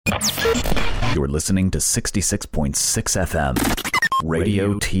You're listening to 66.6 FM,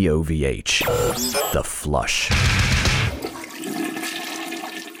 Radio TOVH, The Flush.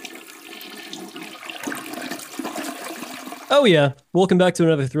 Oh yeah, welcome back to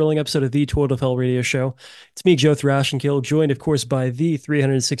another thrilling episode of the Toilet of Hell radio show. It's me, Joe Thrashenkill, joined of course by the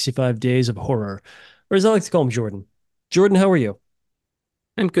 365 Days of Horror, or as I like to call him, Jordan. Jordan, how are you?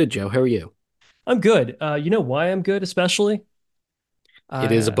 I'm good, Joe. How are you? I'm good. You know why I'm good, especially?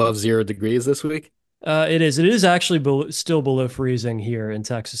 It is Uh, above 0 degrees this week. it is actually still below freezing here in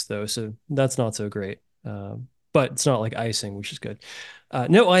Texas, though, so that's not so great. But it's not like icing, which is good.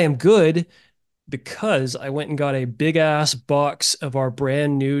 No, I am good because I went and got a big ass box of our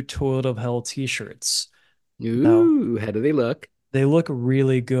brand new Toilet of Hell t-shirts. Now, Ooh, how do they look? they look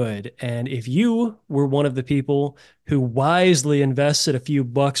really good. And if you were one of the people who wisely invested a few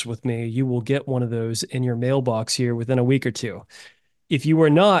bucks with me, you will get one of those in your mailbox here within a week or two. If you were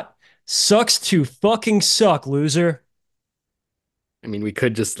not, sucks to fucking suck, loser. I mean, we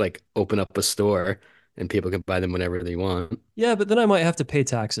could just like open up a store and people can buy them whenever they want. Yeah, but then I might have to pay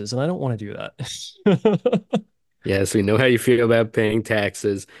taxes, and I don't want to do that. Yes, we know how you feel about paying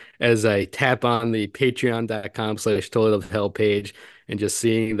taxes as I tap on the patreon.com/toilet of hell page and just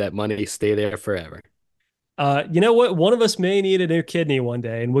seeing that money stay there forever. You know what? One of us may need a new kidney one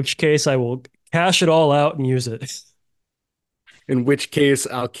day, in which case I will cash it all out and use it. In which case,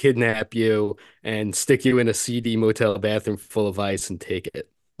 I'll kidnap you and stick you in a seedy motel bathroom full of ice and take it.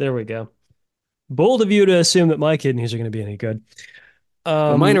 There we go. Bold of you to assume that my kidneys are going to be any good.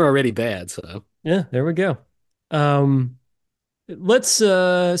 Well, mine Um, are already bad, so. yeah, there we go. Um,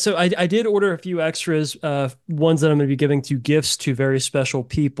 so I did order a few extras, ones that I'm going to be giving to gifts to very special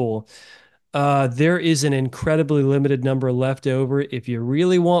people. There is an incredibly limited number left over. If you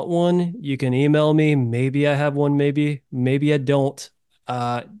really want one, you can email me. Maybe I have one, maybe I don't.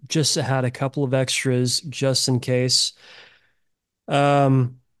 Just had a couple of extras just in case.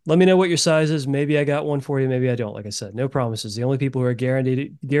 Let me know what your size is. Maybe I got one for you, maybe I don't. Like I said, no promises. The only people who are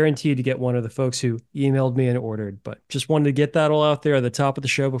guaranteed to get one are the folks who emailed me and ordered. But just wanted to get that all out there at the top of the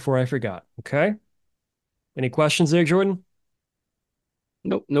show before I forgot. Okay? Any questions there, Jordan?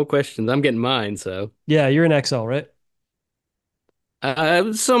 Nope, no questions. I'm getting mine, so. Yeah, you're an XL, right?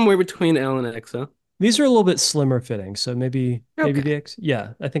 Somewhere between L and XL. These are a little bit slimmer fitting, so maybe the Okay. X.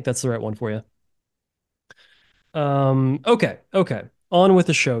 Yeah, I think that's the right one for you. Okay. On with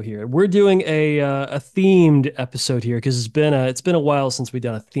the show here. We're doing a themed episode here because it's been a while since we've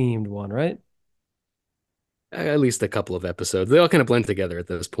done a themed one, right? At least a couple of episodes. They all kind of blend together at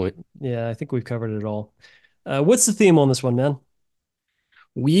this point. Yeah, I think we've covered it all. What's the theme on this one, man?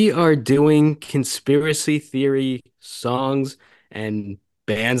 We are doing conspiracy theory songs and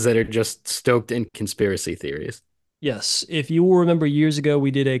bands that are just stoked in conspiracy theories. Yes, if you will remember years ago,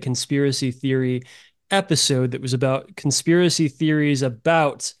 we did a conspiracy theory episode that was about conspiracy theories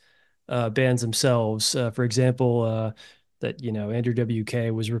about bands themselves. For example, that Andrew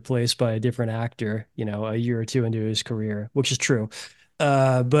WK was replaced by a different actor, a year or two into his career, which is true.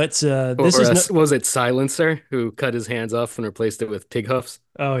 But this Or is no. was it Silencer who cut his hands off and replaced it with pig hoofs?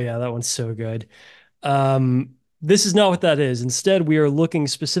 Oh yeah, that one's so good. This is not what that is. Instead, we are looking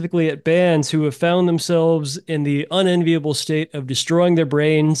specifically at bands who have found themselves in the unenviable state of destroying their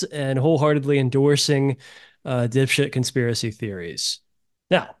brains and wholeheartedly endorsing dipshit conspiracy theories.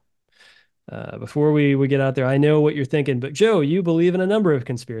 Now, before we get out there, I know what you're thinking, but Joe, you believe in a number of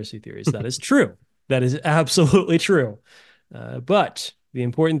conspiracy theories. That is true. That is absolutely true. But the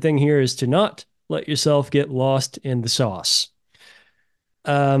important thing here is to not let yourself get lost in the sauce.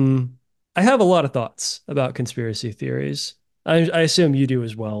 Um, I have a lot of thoughts about conspiracy theories. I assume you do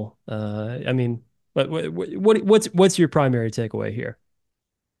as well. I mean, but what's your primary takeaway here?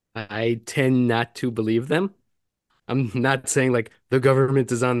 I tend not to believe them. I'm not saying like the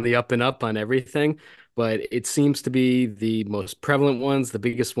government is on the up and up on everything, but it seems to be the most prevalent ones, the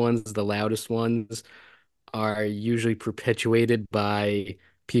biggest ones, the loudest ones are usually perpetuated by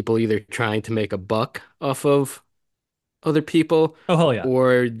people either trying to make a buck off of other people Oh hell yeah.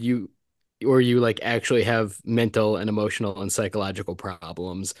 or you like actually have mental and emotional and psychological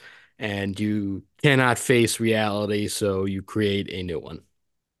problems and you cannot face reality, so you create a new one.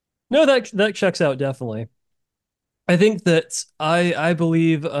 No, that checks out definitely. I think that I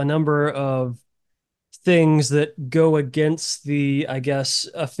believe a number of things that go against the, I guess,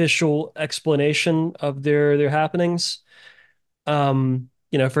 official explanation of their happenings.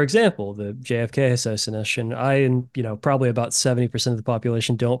 For example, the JFK assassination, I and probably about 70% of the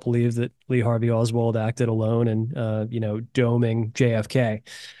population don't believe that Lee Harvey Oswald acted alone and doming JFK.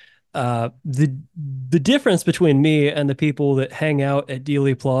 The difference between me and the people that hang out at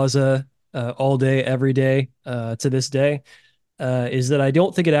Dealey Plaza all day, every day, to this day, is that I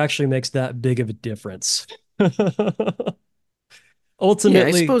don't think it actually makes that big of a difference. Yeah, I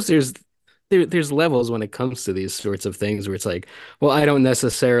Ultimately, suppose there's levels when it comes to these sorts of things where it's like, well, I don't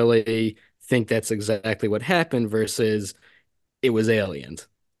necessarily think that's exactly what happened versus it was aliens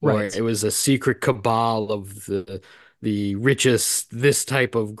or right. it was a secret cabal of the richest this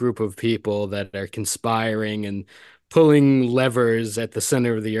type of group of people that are conspiring and pulling levers at the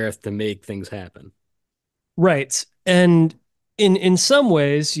center of the earth to make things happen. Right. And in some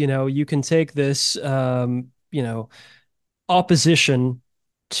ways, you can take this opposition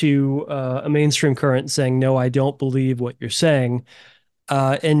to a mainstream current saying, no, I don't believe what you're saying.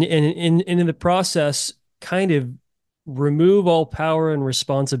 And in the process, kind of remove all power and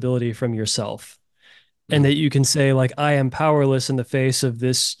responsibility from yourself. And Mhm. that you can say, like, I am powerless in the face of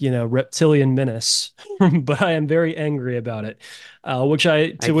this, reptilian menace, but I am very angry about it. To I, which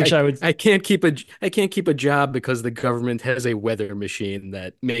I I would I can't keep a job because the government has a weather machine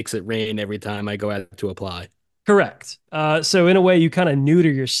that makes it rain every time I go out to apply. correct. So in a way, you kind of neuter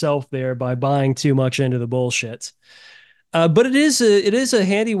yourself there by buying too much into the bullshit. But it is a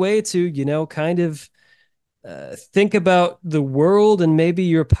handy way to, kind of think about the world and maybe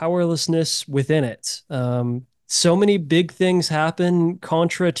your powerlessness within it. So many big things happen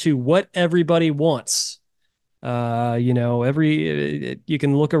contra to what everybody wants. You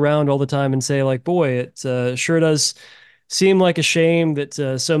can look around all the time and say, like, boy, it sure does seem like a shame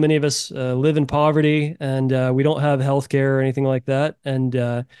that so many of us live in poverty and we don't have health care or anything like that. And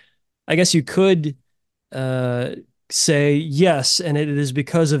I guess you could uh, say yes, and it is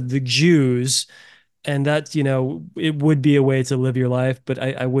because of the Jews, and that it would be a way to live your life, but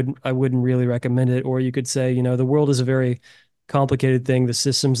I wouldn't really recommend it. Or you could say, the world is a very complicated thing. The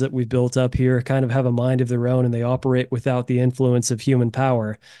systems that we've built up here kind of have a mind of their own, and they operate without the influence of human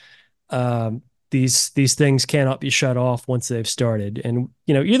power. Um, these things cannot be shut off once they've started, and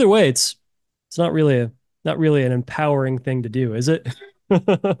either way, it's not really an empowering thing to do, is it?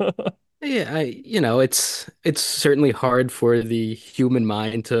 Yeah, it's certainly hard for the human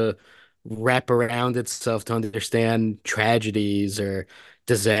mind to wrap around itself to understand tragedies or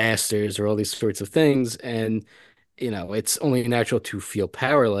disasters or all these sorts of things. And, it's only natural to feel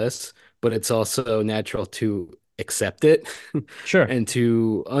powerless, but it's also natural to accept it Sure. and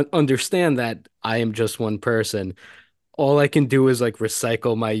to un understand that I am just one person. All I can do is like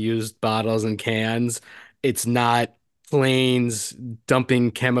recycle my used bottles and cans. It's not planes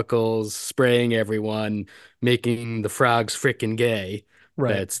dumping chemicals, spraying everyone, making the frogs frickin' gay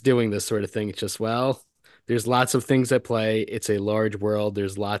Right. that's doing this sort of thing. It's just, well, there's lots of things at play. It's a large world.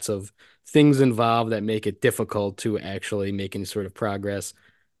 There's lots of things involved that make it difficult to actually make any sort of progress.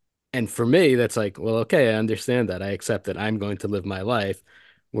 And for me, that's like, well, okay, I understand that. I accept that I'm going to live my life.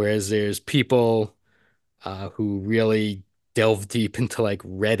 Whereas there's people who really delve deep into like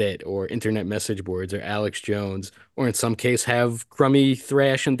Reddit or internet message boards or Alex Jones, or in some case have crummy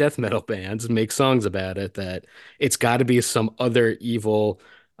thrash and death metal bands and make songs about it, that it's got to be some other evil,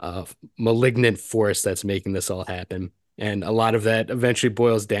 malignant force that's making this all happen. And a lot of that eventually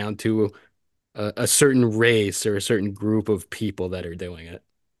boils down to a certain race or a certain group of people that are doing it.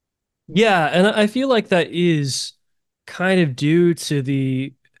 Yeah, and I feel like that is kind of due to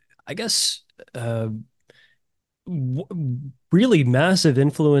the, I guess, uh, really massive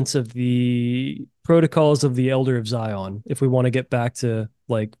influence of the protocols of the Elder of Zion. If we want to get back to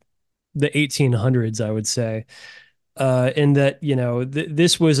like the 1800s, I would say, in that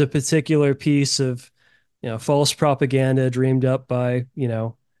this was a particular piece of false propaganda dreamed up by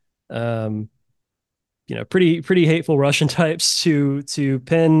um, pretty hateful Russian types to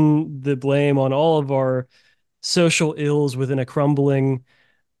pin the blame on all of our social ills within a crumbling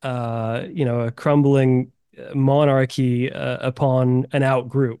monarchy upon an out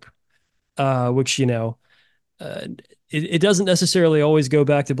group, which uh, it doesn't necessarily always go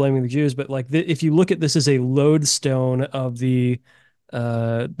back to blaming the Jews, but like if you look at this as a lodestone of the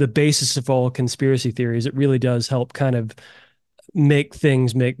basis of all conspiracy theories, it really does help kind of make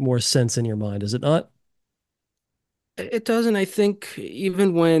things make more sense in your mind, is it not? It doesn't, I think,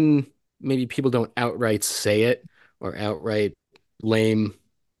 even when maybe people don't outright say it or outright blame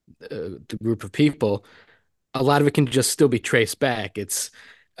the group of people, a lot of it can just still be traced back. It's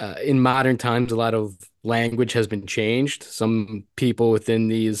in modern times, a lot of language has been changed. Some people within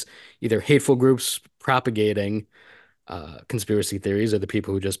these either hateful groups propagating conspiracy theories or the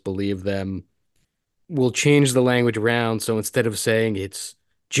people who just believe them will change the language around. So instead of saying it's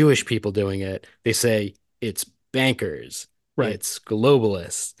Jewish people doing it, they say it's bankers, Right. it's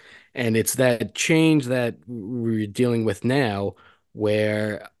globalists. And it's that change that we're dealing with now,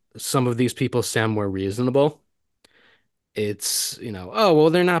 where some of these people sound more reasonable. It's, oh, well,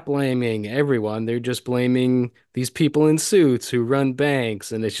 they're not blaming everyone. They're just blaming these people in suits who run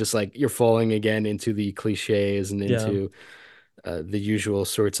banks. And it's just like you're falling again into the cliches and Yeah. into the usual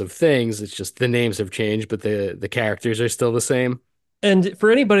sorts of things. It's just the names have changed, but the characters are still the same. And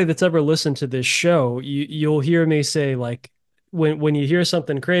for anybody that's ever listened to this show, you'll hear me say like when you hear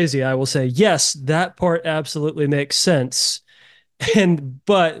something crazy, I will say, yes, that part absolutely makes sense. And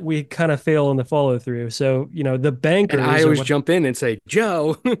but we kind of fail in the follow through. So, the And I bankers or always what, jump in and say,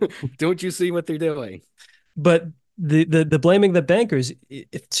 Joe, don't you see what they're doing? but the blaming the bankers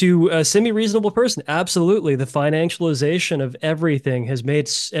to a semi-reasonable person, absolutely. The financialization of everything has made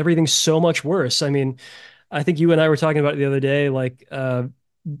everything so much worse. I mean, I think you and I were talking about it the other day, like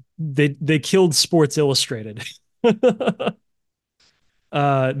they killed Sports Illustrated.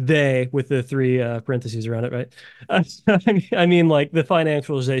 They with the three parentheses around it, right? I mean, like the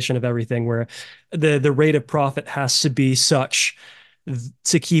financialization of everything, where the rate of profit has to be such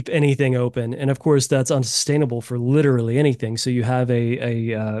to keep anything open, and of course that's unsustainable for literally anything. So you have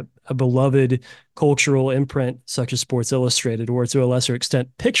a beloved cultural imprint such as Sports Illustrated, or to a lesser extent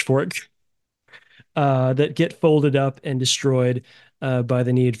Pitchfork, that get folded up and destroyed by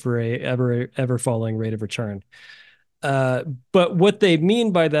the need for a ever falling rate of return. Uh, but what they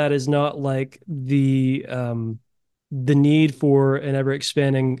mean by that is not like the need for an ever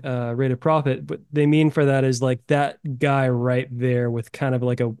expanding rate of profit, but they mean for that is like that guy right there with kind of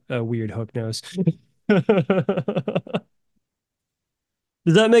like a weird hook nose. Does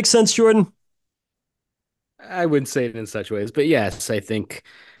that make sense, Jordan? I wouldn't say it in such ways, but yes, I think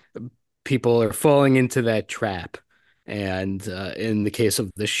people are falling into that trap. And in the case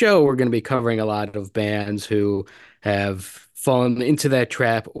of the show, we're going to be covering a lot of bands who have fallen into that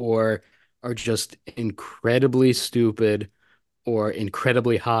trap or are just incredibly stupid or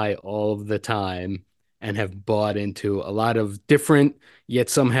incredibly high all of the time and have bought into a lot of different yet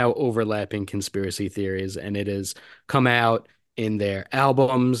somehow overlapping conspiracy theories. And it has come out in their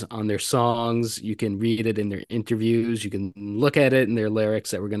albums, on their songs. You can read it in their interviews. You can look at it in their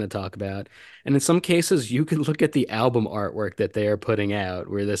lyrics that we're going to talk about. And in some cases, you can look at the album artwork that they are putting out,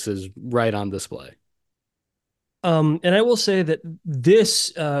 where this is right on display. And I will say that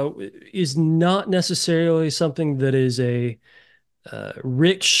this is not necessarily something that is a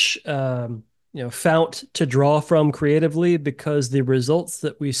rich fount to draw from creatively, because the results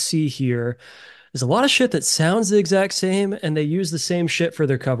that we see here is a lot of shit that sounds the exact same, and they use the same shit for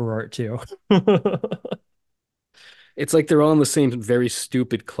their cover art too. It's like they're all in the same very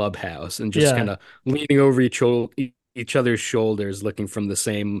stupid clubhouse and just Yeah. kind of leaning over each other's shoulders, looking from the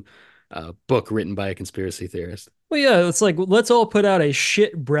same book written by a conspiracy theorist. Well, yeah, it's like let's all put out a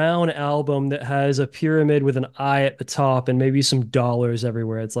shit brown album that has a pyramid with an eye at the top and maybe some dollars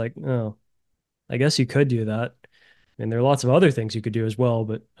everywhere. It's like, oh, I guess you could do that. And there are lots of other things you could do as well,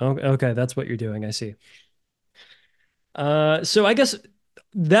 but okay, that's what you're doing. I see. So I guess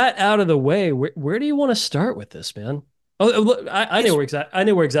that out of the way, where do you want to start with this, man? Oh, look, Yes. I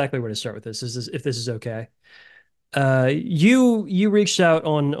know where exactly where to start with this. If this is okay. You reached out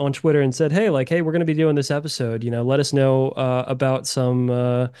on Twitter and said, hey, like, hey, we're going to be doing this episode. Let us know about some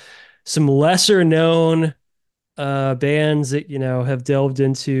lesser known bands that have delved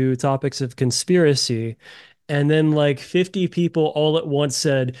into topics of conspiracy. And then like 50 people all at once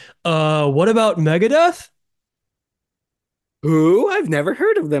said, what about Megadeth? Who? I've never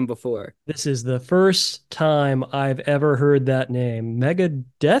heard of them before. This is the first time I've ever heard that name.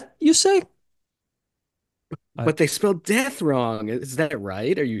 Megadeth, you say? I, But they spelled death wrong. Is that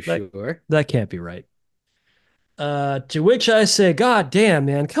right? Are you that sure? that can't be right. To which I say, God damn,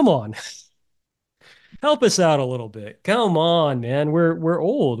 man, come on. Help us out a little bit. Come on, man. We're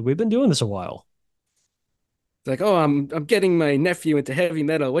old. We've been doing this a while. It's like, oh, I'm getting my nephew into heavy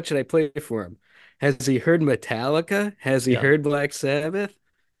metal. What should I play for him? Has he heard Metallica? Has he Yeah. heard Black Sabbath?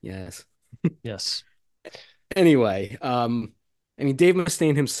 Yes. Yes. Anyway, I mean, Dave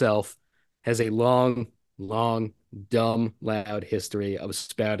Mustaine himself has a long, long, dumb, loud history of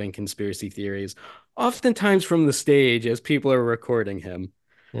spouting conspiracy theories, oftentimes from the stage as people are recording him.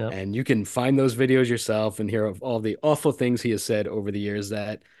 Yeah. And you can find those videos yourself and hear of all the awful things he has said over the years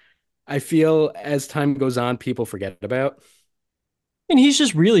that I feel as time goes on, people forget about. And he's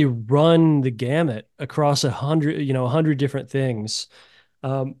just really run the gamut across 100 different things.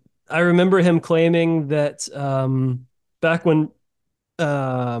 Um, I remember him claiming that back when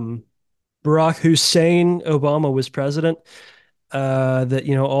um, Barack Hussein Obama was president,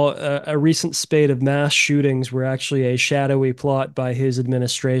 that a recent spate of mass shootings were actually a shadowy plot by his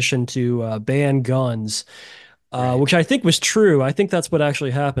administration to ban guns, Right. which I think was true. I think that's what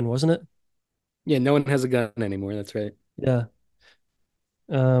actually happened, wasn't it? Yeah, no one has a gun anymore. That's right. Yeah.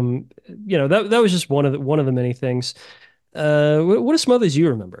 That was just one of the many things. What are some others you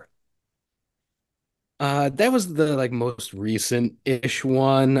remember? That was the like most recent-ish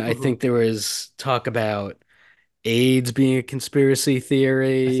one. I Mhm. think there was talk about AIDS being a conspiracy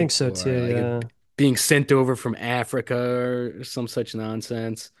I think theory so too. or like it Yeah. being sent over from Africa or some such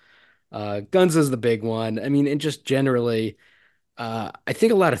nonsense. Guns is the big one. I mean, and just generally, I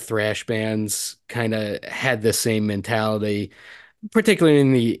think a lot of thrash bands kind of had the same mentality, particularly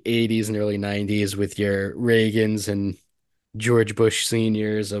in the 80s and early 90s with your Reagans and George Bush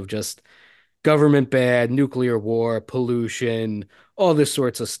seniors of just government bad, nuclear war, pollution, all this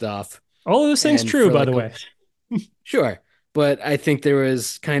sorts of stuff. All of those things And true, for by the like way. sure. But I think there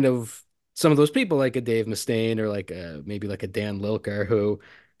was kind of some of those people like a Dave Mustaine or like maybe like a Dan Lilker who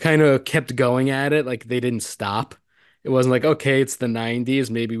kind of kept going at it. Like they didn't stop. It wasn't like, okay, it's the 90s.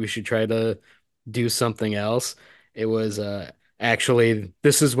 Maybe we should try to do something else. It was actually,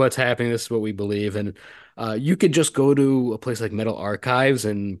 this is what's happening. This is what we believe. And you could just go to a place like Metal Archives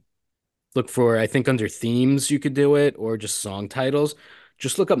and look for, I think under themes you could do it or just song titles.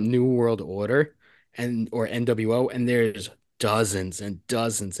 Just look up New World Order and or NWO, and there's dozens and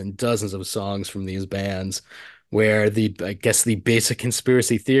dozens and dozens of songs from these bands where the I guess the basic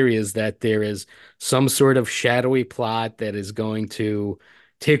conspiracy theory is that there is some sort of shadowy plot that is going to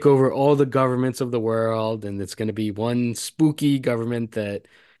take over all the governments of the world, and it's going to be one spooky government that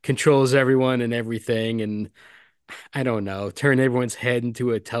controls everyone and everything. And I don't know, turn everyone's head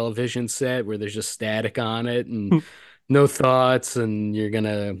into a television set where there's just static on it and no thoughts, and you're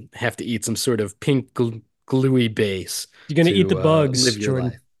gonna have to eat some sort of pink gluey base You're gonna eat the to bugs, live your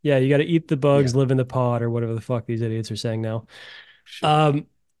Jordan. life. Yeah, you got to eat the bugs, Yeah, live in the pod, or whatever the fuck these idiots are saying now. sure. Um,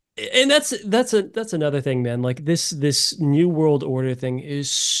 and that's another thing, man. Like this new world order thing is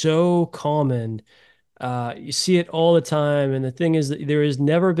so common. You see it all the time, and the thing is that there has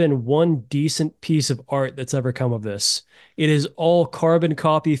never been one decent piece of art that's ever come of this. It is all carbon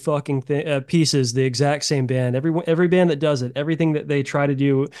copy fucking pieces, the exact same band. Every band that does it, everything that they try to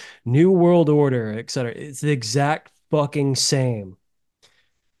do, New World Order, etc. It's the exact fucking same.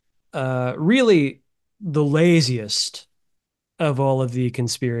 Really, the laziest of all of the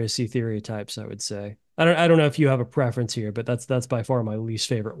conspiracy theory types, I would say. I don't know if you have a preference here, but that's by far my least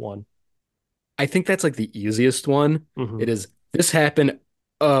favorite one. I think that's like the easiest one. Hmm. It is this happened.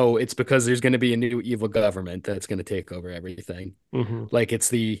 Oh, it's because there's going to be a new evil government that's going to take over everything. Hmm. Like it's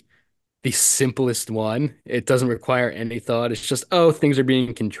the simplest one. It doesn't require any thought. It's just, oh, things are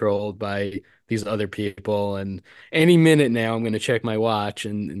being controlled by these other people. And any minute now, I'm going to check my watch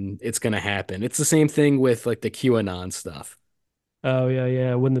and it's going to happen. It's the same thing with like the QAnon stuff. Oh yeah,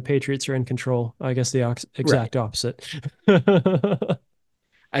 yeah. When the Patriots are in control, I guess the Right. exact opposite.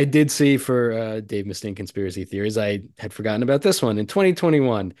 I did see for Dave Mustaine conspiracy theories, I had forgotten about this one. In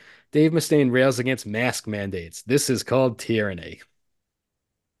 2021, Dave Mustaine rails against mask mandates. This is called tyranny.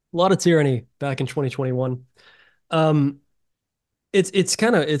 A lot of tyranny back in 2021. Um, it's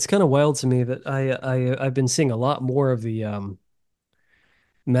kind of wild to me that I've been seeing a lot more of the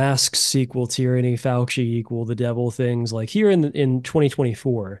masks equal tyranny, Fauci equal the devil things like here in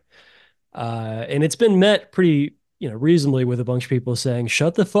 2024. And it's been met pretty, reasonably with a bunch of people saying,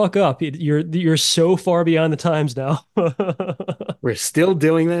 "Shut the fuck up! You're so far beyond the times now." We're still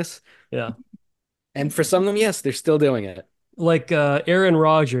doing this. Yeah, And for some of them, yes, they're still doing it. like Aaron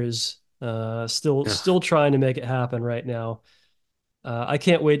Rodgers, still Ugh. still trying to make it happen right now. I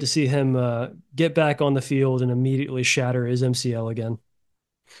can't wait to see him get back on the field and immediately shatter his MCL again.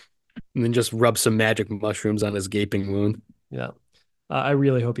 And then just rub some magic mushrooms on his gaping wound. Yeah, I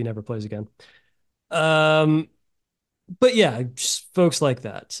really hope he never plays again. Um, but yeah, just folks like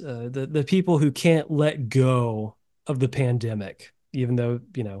that, the people who can't let go of the pandemic, even though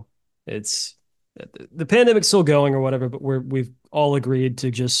it's the pandemic's still going or whatever, but we've all agreed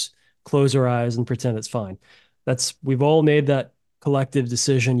to just close our eyes and pretend it's fine. We've all made that collective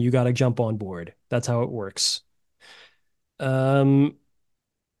decision. You got to jump on board. That's how it works. Um,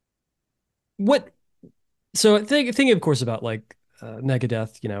 what So thinking, of course, about like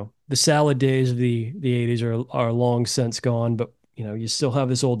Megadeth, the salad days of the 80s are long since gone, but you still have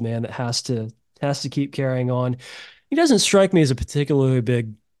this old man that has to keep carrying on. He doesn't strike me as a particularly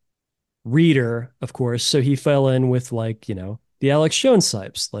big reader, of course, so he fell in with like, the Alex Jones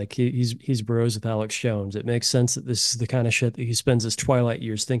types. Like he's bros with Alex Jones. It makes sense that this is the kind of shit that he spends his twilight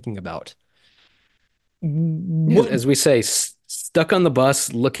years thinking about. Yes, What? as we say, stuck on the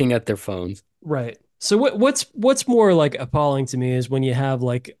bus looking at their phones. Right. So what's more like appalling to me is when you have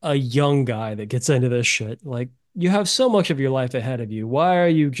like a young guy that gets into this shit. Like you have so much of your life ahead of you. Why are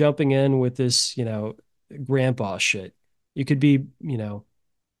you jumping in with this, grandpa shit? You could be,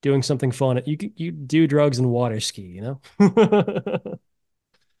 doing something fun. You do drugs and water ski,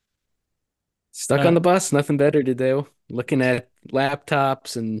 Stuck on Uh, the bus, nothing better to do. Looking at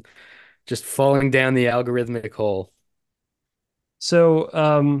laptops and just falling down the algorithmic hole. so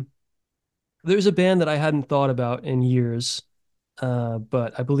there's a band that I hadn't thought about in years,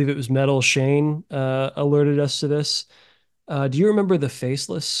 but I believe it was Metal Shane alerted us to this. Do you remember the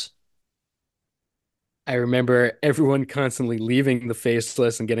Faceless? I remember everyone constantly leaving the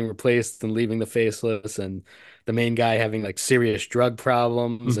faceless and getting replaced and leaving the faceless, and the main guy having like serious drug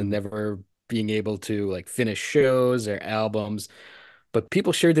problems and Mhm. never being able to like finish shows or albums. But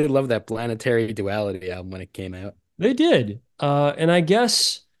people sure did love that Planetary Duality album when it came out. They did. And I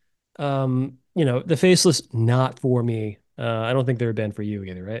guess, the Faceless, not for me. I don't think they're a band for you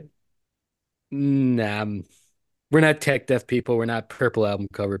either, right? Nah, we're not tech death people. We're not purple album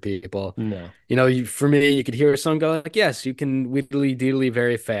cover people. No. For me, you could hear a song go like, yes, you can whittly diddly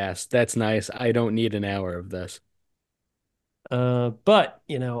very fast. That's nice. I don't need an hour of this. But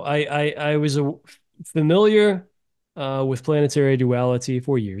I was familiar with Planetary Duality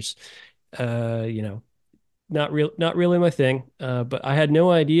for years. Uh, you know, not really my thing. But I had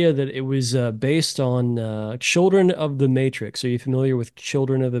no idea that it was based on Children of the Matrix. Are you familiar with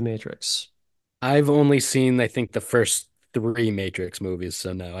Children of the Matrix? I've only seen, I think, the first three Matrix movies,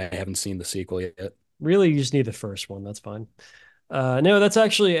 so no, I haven't seen the sequel yet. Really, you just need the first one. That's fine. No, that's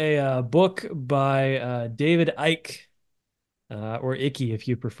actually a book by David Icke, or Icke if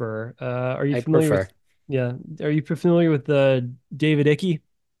you prefer. Are you I familiar prefer. with? Yeah, are you familiar with David Icke?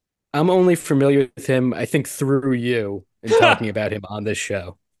 I'm only familiar with him, I think, through you and talking about him on this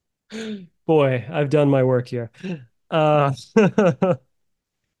show. Boy, I've done my work here. Uh,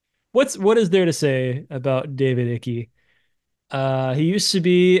 what is there to say about David Icke? He used to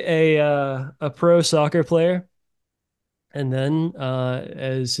be a pro soccer player, and then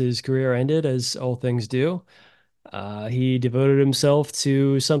as his career ended, as all things do, he devoted himself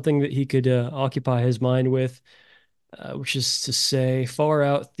to something that he could occupy his mind with, which is to say, far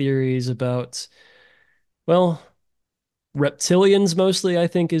out theories about, well, reptilians mostly, I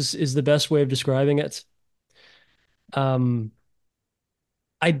think is the best way of describing it. Um,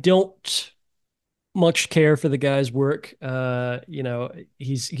 I don't much care for the guy's work.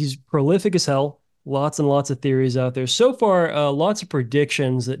 He's prolific as hell. Lots and lots of theories out there. So far, lots of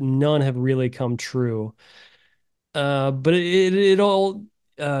predictions that none have really come true. But it all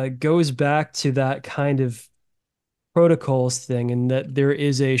goes back to that kind of protocols thing, and that there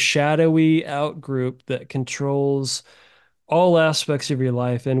is a shadowy out group that controls all aspects of your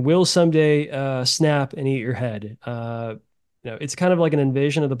life and will someday snap and eat your head. It's kind of like an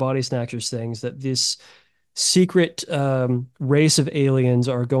invasion of the body snatchers things that this secret race of aliens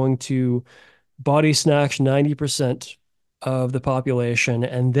are going to body snatch 90% of the population.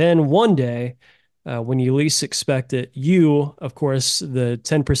 And then one day, when you least expect it, you, of course, the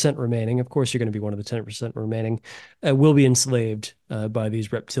 10% remaining, of course, you're going to be one of the 10% remaining, will be enslaved by these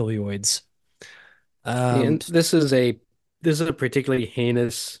reptilioids. Um, And this is a particularly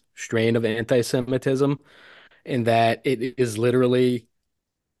heinous strain of anti-Semitism in that it is literally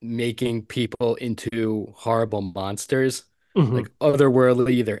making people into horrible monsters, mhm. like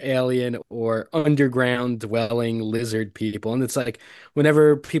otherworldly, either alien or underground dwelling lizard people. And it's like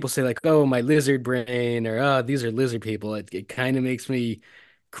whenever people say like, "Oh, my lizard brain," or "Oh, these are lizard people," it kind of makes me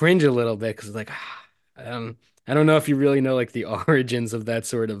cringe a little bit because it's like, I don't know if you really know like the origins of that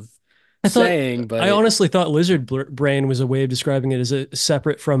sort of I thought saying, but I it honestly thought lizard brain was a way of describing it as a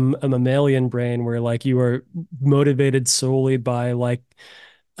separate from a mammalian brain, where like you are motivated solely by like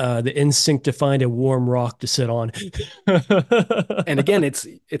the instinct to find a warm rock to sit on. and again, it's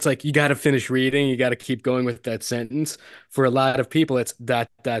like you got to finish reading, you got to keep going with that sentence. For a lot of people, it's dot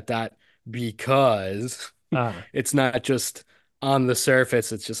dot dot because Ah, it's not just on the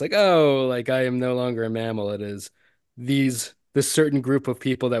surface. It's just like, oh, like I am no longer a mammal. It is this certain group of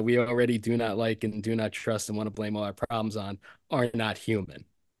people that we already do not like and do not trust and want to blame all our problems on are not human.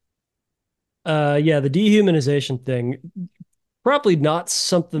 yeah, the dehumanization thing, probably not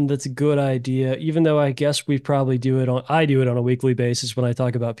something that's a good idea, even though I guess I do it on a weekly basis when I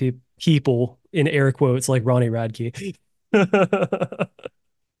talk about people in air quotes like Ronnie Radke.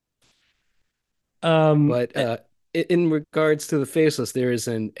 um, But in regards to the faceless, there is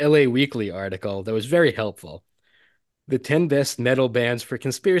an LA Weekly article that was very helpful. The 10 best metal bands for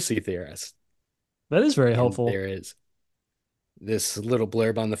conspiracy theorists. that is very And helpful. there is. This little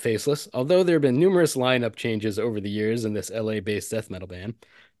blurb on the Faceless. Although there have been numerous lineup changes over the years in this LA-based death metal band,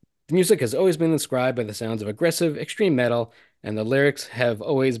 the music has always been inspired by the sounds of aggressive, extreme metal, and the lyrics have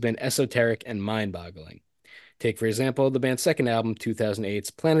always been esoteric and mind-boggling. Take, for example, the band's second album,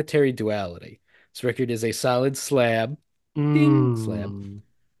 2008's Planetary Duality. This record is a solid slab, ding, slab, Mm.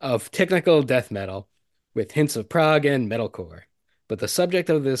 of technical death metal with hints of prog and metalcore. But the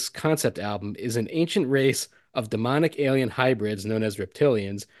subject of this concept album is an ancient race of demonic alien hybrids known as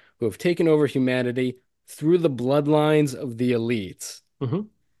reptilians who have taken over humanity through the bloodlines of the elites. Hmm.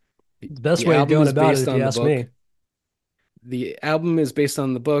 The, The best the way of album going is about it, based if you on the ask me. book. The album is based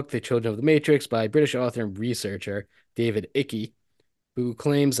on the book The Children of the Matrix by British author and researcher David Icke, who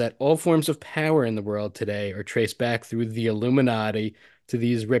claims that all forms of power in the world today are traced back through the Illuminati to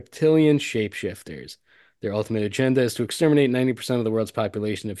these reptilian shapeshifters. Their ultimate agenda is to exterminate 90% of the world's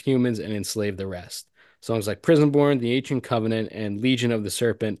population of humans and enslave the rest. Songs like Prison Born, The Ancient Covenant, and Legion of the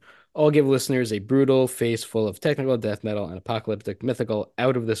Serpent all give listeners a brutal face full of technical death metal and apocalyptic, mythical,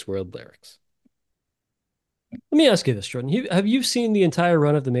 out of this world lyrics. Let me ask you this, Jordan. Have you seen the entire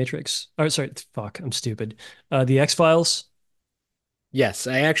run of The Matrix? Or sorry, fuck, I'm stupid. The X-Files? Yes,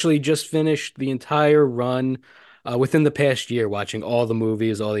 I actually just finished the entire run within the past year, watching all the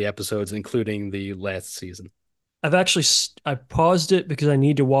movies, all the episodes, including the last season. I paused it because I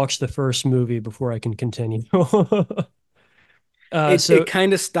need to watch the first movie before I can continue. It So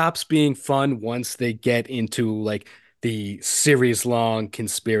kind of stops being fun once they get into like the series long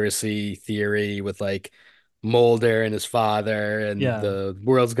conspiracy theory with like Mulder and his father and yeah. the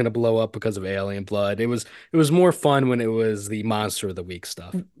world's gonna blow up because of alien blood. It was more fun when it was the monster of the week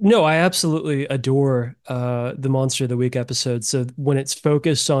stuff. No, I absolutely adore the Monster of the Week episode. So when it's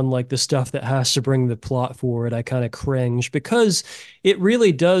focused on like the stuff that has to bring the plot forward, I kind of cringe because it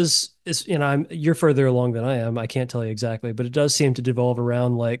really does is you're further along than I am. I can't tell you exactly, but it does seem to devolve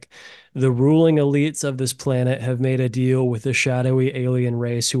around like the ruling elites of this planet have made a deal with the shadowy alien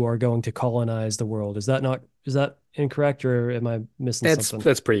race who are going to colonize the world. Is that incorrect or am I missing That's something?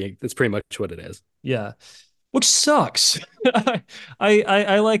 that's pretty much what it is. Yeah, which sucks.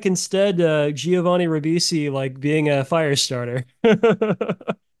 I like instead Giovanni Ribisi like being a fire starter.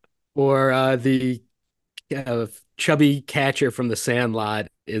 Or the chubby catcher from the Sandlot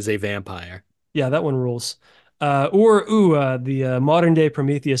is a vampire. Yeah, that one rules. The modern day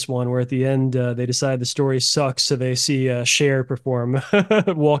Prometheus one, where at the end they decide the story sucks, so they see Cher perform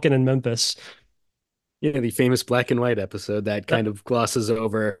 "Walking in Memphis." Yeah, the famous black and white episode that That kind of glosses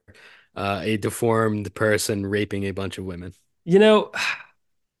over a deformed person raping a bunch of women. you know,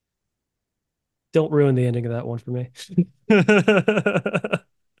 don't ruin the ending of that one for me.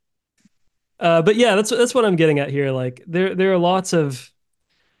 But yeah, that's what I'm getting at here. Like there are lots of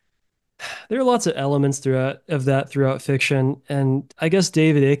elements throughout fiction, and I guess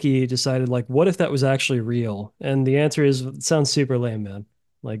David Icke decided like, what if that was actually real? And the answer is, it sounds super lame, man.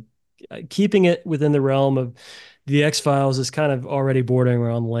 Like keeping it within the realm of the X-Files is kind of already bordering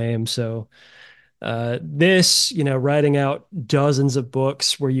around lame. So writing out dozens of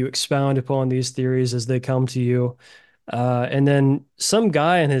books where you expound upon these theories as they come to you, and then some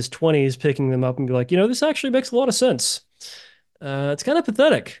guy in his 20s picking them up and be like, this actually makes a lot of sense. It's kind of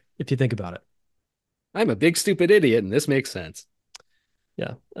pathetic if you think about it. I'm a big stupid idiot, and this makes sense.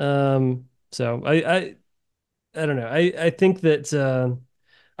 Yeah. So I don't know. I think that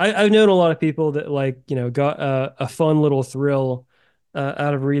I've known a lot of people that like, got a fun little thrill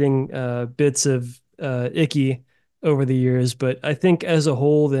out of reading bits of Icky over the years, but I think as a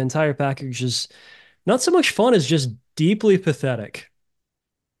whole, the entire package is not so much fun as just deeply pathetic.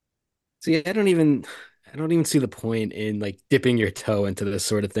 See, I don't even see the point in like dipping your toe into this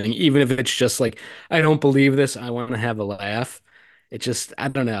sort of thing, even if it's just like, I don't believe this, I want to have a laugh. It just, I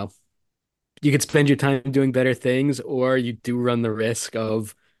don't know. You could spend your time doing better things, or you do run the risk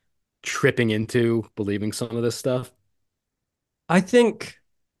of tripping into believing some of this stuff. I think,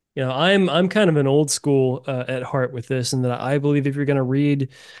 I'm kind of an old school at heart with this, and that I believe if you're going to read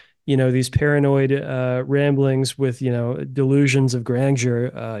these paranoid ramblings with, delusions of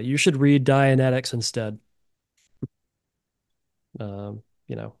grandeur, you should read Dianetics instead. L.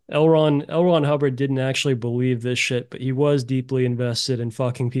 Ron Hubbard didn't actually believe this shit, but he was deeply invested in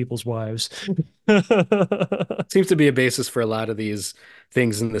fucking people's wives. Seems to be a basis for a lot of these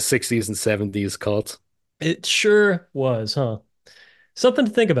things in the 60s and 70s cults. It sure was, huh? Something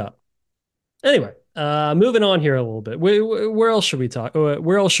to think about. Anyway, moving on here a little bit. Where else should we talk?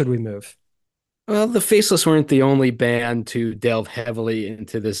 Where else should we move? Well, the Faceless weren't the only band to delve heavily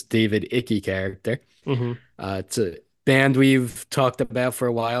into this David Icke character. Hmm. It's a band we've talked about for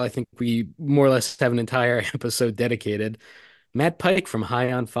a while. I think we more or less have an entire episode dedicated. Matt Pike from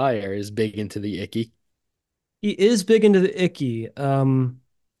High on Fire is big into the Icky. He is big into the Icky.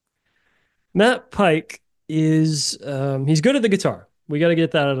 Matt Pike is he's good at the guitar. We got to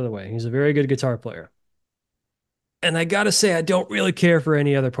get that out of the way. He's a very good guitar player. And I gotta say, I don't really care for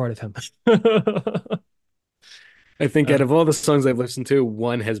any other part of him. I think uh, out of all the songs I've listened to,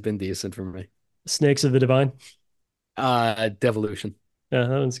 one has been decent for me. Snakes of the Divine. Devolution. Yeah,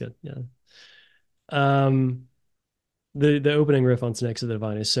 that one's good. Yeah. Um, the opening riff on Snakes of the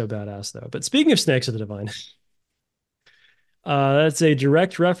Divine is so badass though. But speaking of Snakes of the Divine, that's a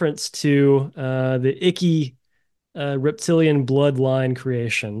direct reference to the Icky reptilian bloodline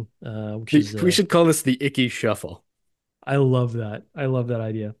creation, which is We should call this the Icky Shuffle. I love that. I love that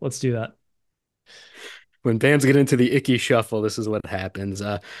idea. Let's do that. When bands get into the Icky Shuffle, this is what happens.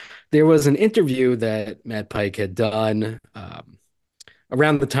 There was an interview that Matt Pike had done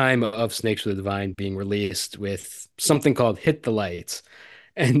around the time of Snakes for the Divine being released with something called Hit the Lights.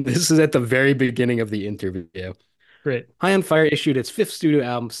 And this is at the very beginning of the interview. Great. High on Fire issued its fifth studio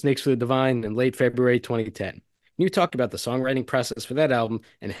album, Snakes for the Divine, in late February 2010. You talked about the songwriting process for that album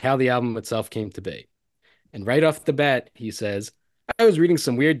and how the album itself came to be. And right off the bat, he says, I was reading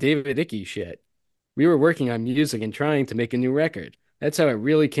some weird David Icke shit. We were working on music and trying to make a new record. That's how it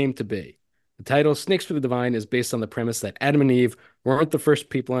really came to be. The title, Snakes for the Divine, is based on the premise that Adam and Eve weren't the first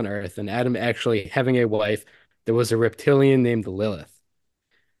people on Earth, and Adam actually having a wife that was a reptilian named Lilith.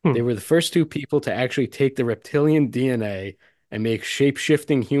 They Hmm. were the first two people to actually take the reptilian DNA and make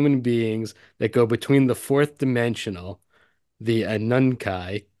shape-shifting human beings that go between the fourth dimensional, the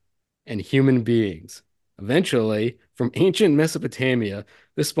Anunkai, and human beings. Eventually, from ancient Mesopotamia,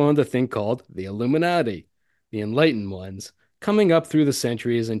 this spawned a thing called the Illuminati, the enlightened ones, coming up through the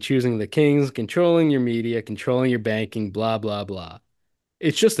centuries and choosing the kings, controlling your media, controlling your banking, blah, blah, blah.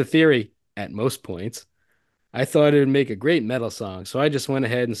 It's just a theory at most points. I thought it would make a great metal song, so I just went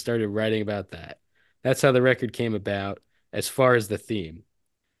ahead and started writing about that. That's how the record came about as far as the theme.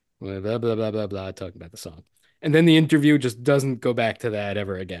 Blah, blah, blah, blah, blah, blah, talking about the song. And then the interview just doesn't go back to that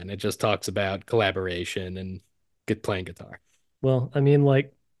ever again. It just talks about collaboration and get playing guitar. Well, I mean,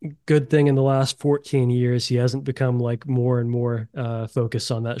 like, good thing in the last 14 years he hasn't become like more and more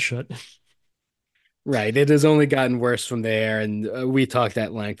focused on that shit. Right. It has only gotten worse from there. And we talked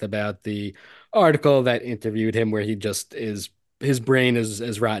at length about the article that interviewed him where he just is, his brain is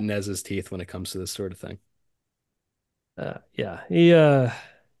as rotten as his teeth when it comes to this sort of thing. Yeah,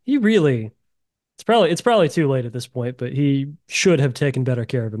 he really it's probably too late at this point, but he should have taken better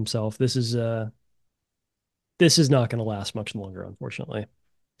care of himself. This is not going to last much longer, unfortunately.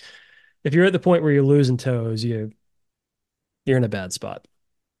 If you're at the point where you're losing toes, you're in a bad spot.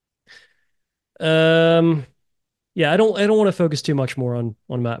 Um, yeah, I don't want to focus too much more on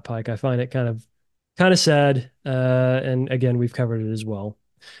Matt Pike. I find it kind of sad. And again, we've covered it as well.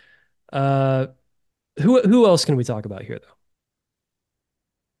 Uh, who else can we talk about here though?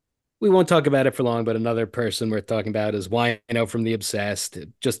 We won't talk about it for long, but another person worth talking about is Wino from The Obsessed,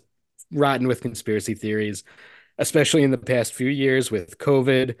 just rotten with conspiracy theories, especially in the past few years with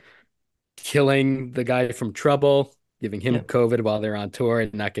COVID, killing the guy from Trouble, giving him Yeah. COVID while they're on tour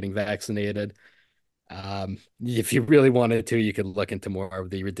and not getting vaccinated. If you really wanted to, you could look into more of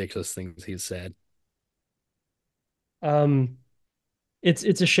the ridiculous things he's said. Um, it's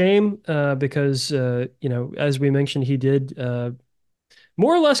a shame because you know, as we mentioned, he did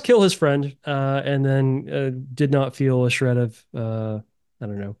more or less kill his friend, and then did not feel a shred of I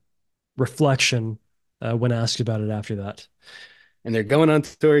don't know, reflection when asked about it after that. And they're going on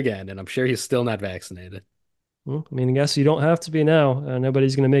tour again, and I'm sure he's still not vaccinated. Well, I mean, I guess you don't have to be now.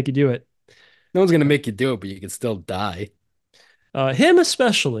 Nobody's going to make you do it. No one's going to make you do it, but you can still die. Him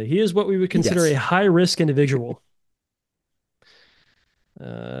especially, he is what we would consider a Yes. high risk individual.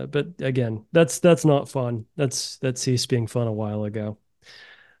 But again, that's not fun. That's ceased being fun a while ago.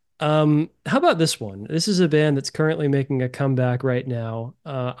 How about this one? This is a band that's currently making a comeback right now.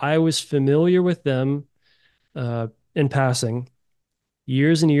 I was familiar with them in passing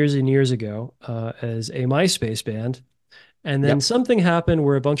years and years and years ago as a MySpace band. And then Yep. something happened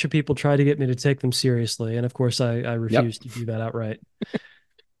where a bunch of people tried to get me to take them seriously. And of course, I Yep. refused to do that outright.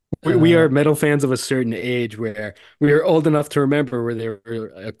 We Uh, are metal fans of a certain age where we are old enough to remember where they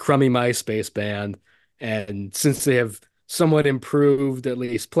were a crummy MySpace band. And since they have somewhat improved, at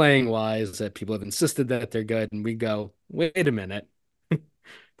least playing wise, that people have insisted that they're good. And we go, wait a minute.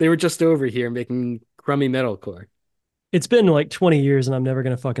 They were just over here making crummy metalcore. it's been like 20 years and I'm never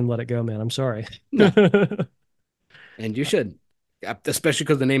going to fucking let it go, man. I'm sorry. No, and you should, especially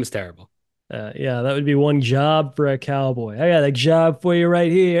because the name is terrible. Yeah, that would be one job for a cowboy. I got a job for you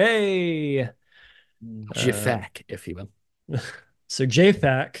right here. Hey. Uh, Jafak, if you will. So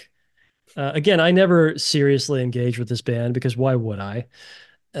JFAC, again, I never seriously engaged with this band because why would I?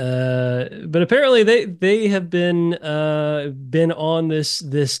 But apparently they have been on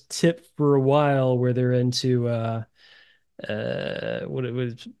this tip for a while where they're into what it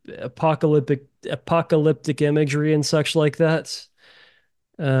was apocalyptic imagery and such like that.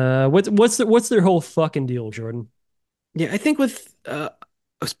 What's their whole fucking deal, Jordan? Yeah, I think with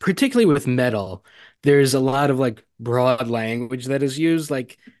particularly with metal, there's a lot of like broad language that is used.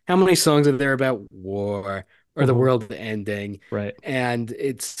 Like how many songs are there about war or the Mhm. world ending? Right. And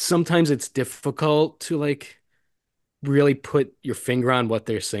it's sometimes it's difficult to like really put your finger on what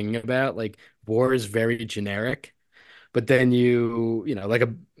they're singing about. Like war is very generic, but then like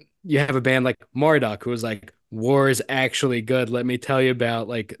you have a band like Marduk who is like war is actually good. Let me tell you about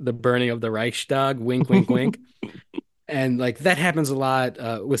like the burning of the Reichstag. Wink, wink, wink. And like that happens a lot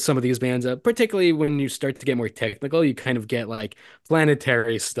with some of these bands, particularly when you start to get more technical, you kind of get like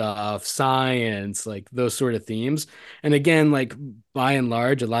planetary stuff, science, like those sort of themes. And again, like by and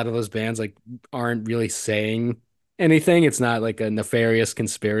large, a lot of those bands like aren't really saying anything. It's not like a nefarious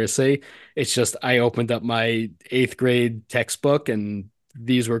conspiracy. It's just I opened up my eighth grade textbook and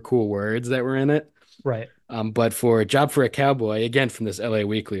these were cool words that were in it. Right. But for a Job for a Cowboy, again from this LA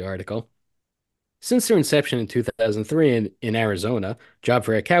Weekly article. Since their inception in 2003 in Arizona, Job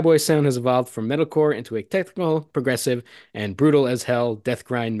for a Cowboy sound has evolved from metalcore into a technical, progressive, and brutal as hell death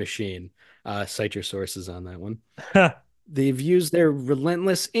grind machine. Cite your sources on that one. They've used their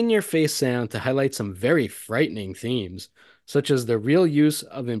relentless, in your face sound to highlight some very frightening themes, such as the real use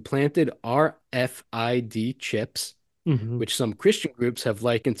of implanted RFID chips, Hmm. which some Christian groups have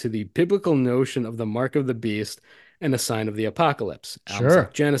likened to the biblical notion of the mark of the beast and a sign of the apocalypse. Albums like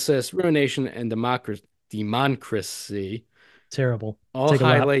Sure. Genesis, Ruination, and Democracy Terrible. all Take a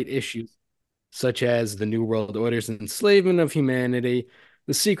lap. highlight issues such as the New World Order's enslavement of humanity,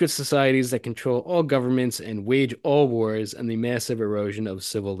 the secret societies that control all governments and wage all wars, and the massive erosion of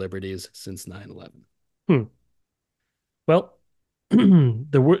civil liberties since 9/11. Hmm. Well,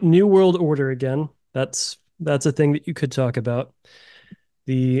 New World Order again. That's a thing that you could talk about.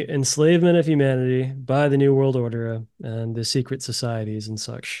 The enslavement of humanity by the New World Order and the secret societies and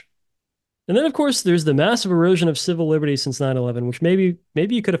such. And then, of course, there's the massive erosion of civil liberties since 9/11, which maybe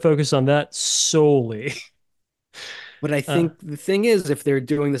you could have focused on that solely. But I Uh, think the thing is, if they're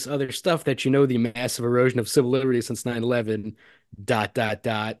doing this other stuff that the massive erosion of civil liberties since 9/11, dot, dot,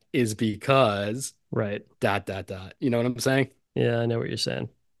 dot, is because right. dot, dot, dot. You know what I'm saying? Yeah, I know what you're saying.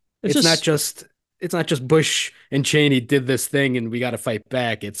 It's It's not just, just it's not just Bush and Cheney did this thing and we got to fight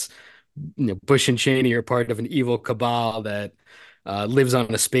back. It's Bush and Cheney are part of an evil cabal that lives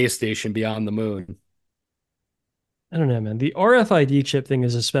on a space station beyond the moon. I don't know, man. The RFID chip thing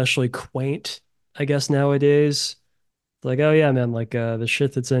is especially quaint, I guess, nowadays. Like, oh yeah, man, like the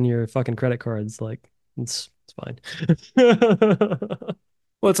shit that's in your fucking credit cards, like it's fine.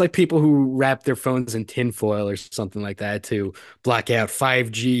 Well, it's like people who wrap their phones in tinfoil or something like that to block out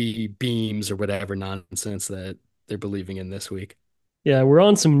 5G beams or whatever nonsense that they're believing in this week. Yeah, we're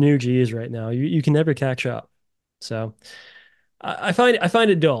on some new G's right now. You can never catch up. So I find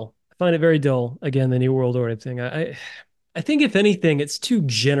it dull. I find it very dull. Again, the New World Order thing. I think if anything, it's too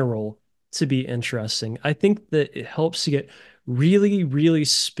general to be interesting. I think that it helps to get really, really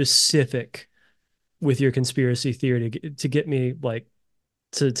specific with your conspiracy theory to get me like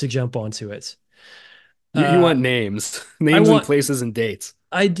to jump onto it. You Uh, want names, I names and want places and dates.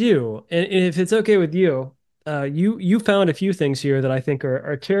 I do, and if it's okay with you, you found a few things here that I think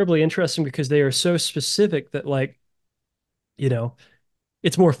are terribly interesting because they are so specific that like you know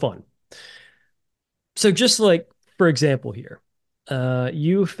it's more fun. So just like for example here,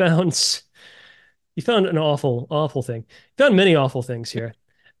 you found you found an awful thing. You found many awful things here.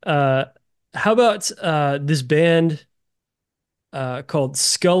 Uh, how about this band called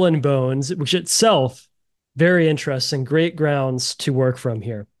Skull and Bones, which itself very interesting, great grounds to work from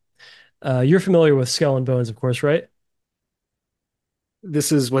here. You're familiar with Skull and Bones, of course, right?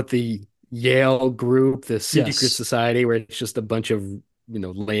 This is what the Yale group, the secret Yes. society, where it's just a bunch of,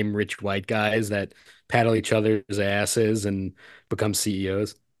 lame rich white guys that paddle each other's asses and become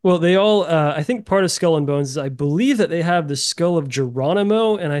CEOs. Well, they all, I think part of Skull and Bones is I believe that they have the skull of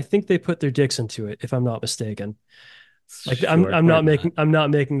Geronimo, and I think they put their dicks into it, if I'm not mistaken. Like Sure, why not? I'm not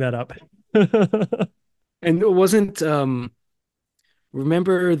making that up. And it wasn't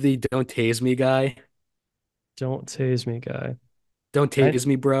remember the Don't Tase Me guy? Don't tase me, guy. Don't I Tase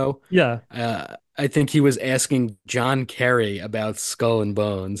Me, bro. Yeah, I think he was asking John Kerry about Skull and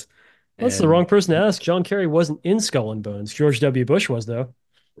Bones. that's the wrong And person to ask. John Kerry wasn't in Skull and Bones. George W. Bush was though.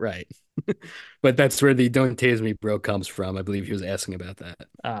 Right. But that's where the "Don't Tase Me, Bro" comes from. I believe he was asking about that.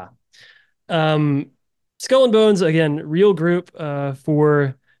 Ah. Um, Skull and Bones, again, real group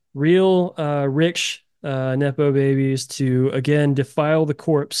for real rich Nepo babies to, again, defile the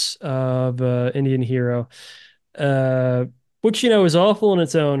corpse of Indian hero, uh, which, is awful in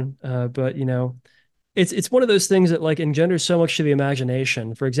its own. But, it's one of those things that like engenders so much to the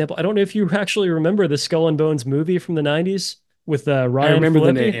imagination. For example, I don't know if you actually remember the Skull and Bones movie from the 90s with I Ryan remember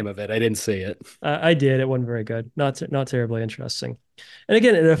the Phillippe. name of it. I didn't see it. I did. It wasn't very good. Not terribly interesting. And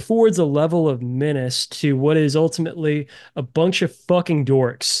again, it affords a level of menace to what is ultimately a bunch of fucking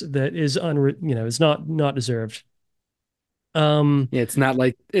dorks that is is not deserved. Um, Yeah, it's not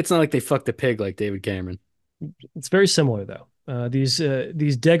like they fucked a pig like David Cameron. it's very similar though. These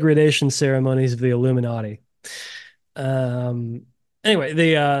degradation ceremonies of the Illuminati. Um, anyway,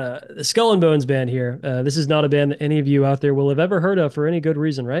 the Skull and Bones band here. This is not a band that any of you out there will have ever heard of for any good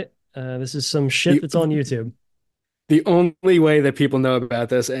reason, right? This is some shit The that's on YouTube. the only way that people know about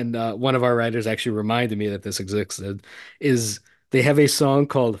this, and one of our writers actually reminded me that this existed, is they have a song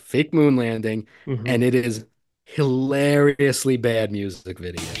called "Fake Moon Landing," Mhm. and it is hilariously bad music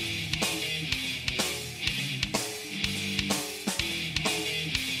video.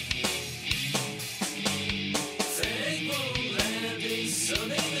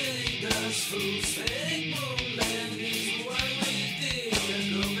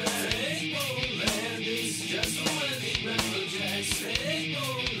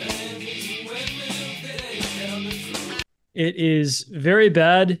 It is very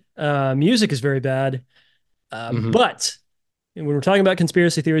bad. Music is very bad. Hmm. But when we're talking about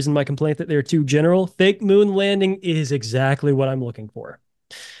conspiracy theories and my complaint that they're too general, fake moon landing is exactly what I'm looking for.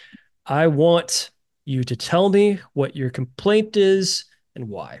 I want you to tell me what your complaint is and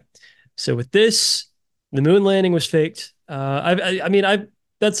why. So with this, the moon landing was faked. I mean, I've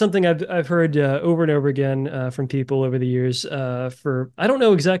that's something I've heard over and over again from people over the years. For I don't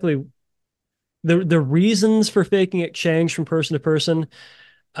know exactly the reasons for faking it change from person to person.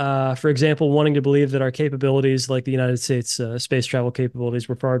 For example, wanting to believe that our capabilities, like the United States space travel capabilities,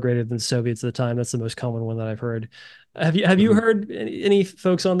 were far greater than the Soviets at the time. That's the most common one that I've heard. Have you Hmm. heard any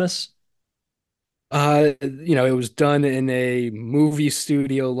folks on this? It was done in a movie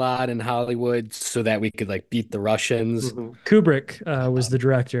studio lot in Hollywood so that we could like beat the Russians. Kubrick was Uh, the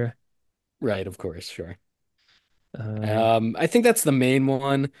director. right, of course, sure. Um, I think that's the main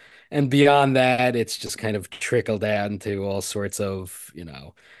one. And beyond that, it's just kind of trickled down to all sorts of,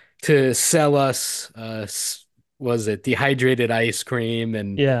 to sell us, was it dehydrated ice cream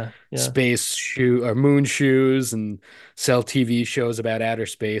and yeah, yeah. space shoe or moon shoes and sell TV shows about outer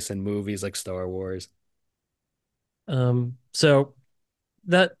space and movies like Star Wars. So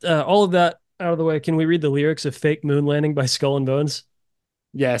that all of that out of the way, can we read the lyrics of "Fake Moon Landing" by Skull and Bones?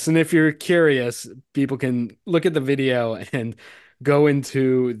 Yes, and if you're curious, people can look at the video and go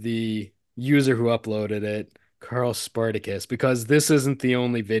into the user who uploaded it, Carl Spartacus, because this isn't the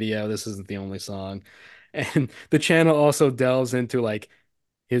only video, this isn't the only song. And the channel also delves into like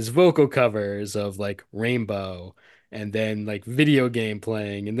his vocal covers of like Rainbow and then like video game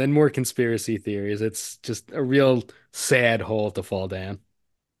playing and then more conspiracy theories. It's just a real sad hole to fall down.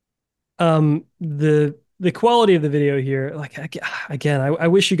 The quality of the video here, like again, I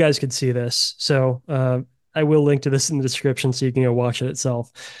wish you guys could see this. So I will link to this in the description so you can go watch it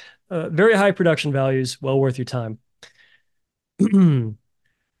itself. Very high production values, well worth your time.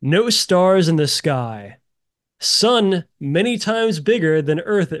 No stars in the sky. Sun many times bigger than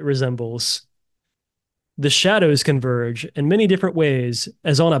Earth it resembles. The shadows converge in many different ways,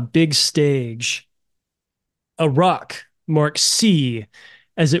 as on a big stage. A rock marks C,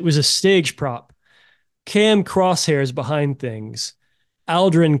 as it was a stage prop. Cam crosshairs behind things.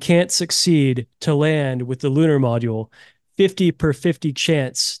 Aldrin can't succeed to land with the lunar module. 50 per 50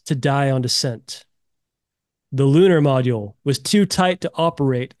 chance to die on descent. The lunar module was too tight to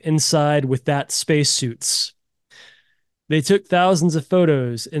operate inside with that spacesuits. They took thousands of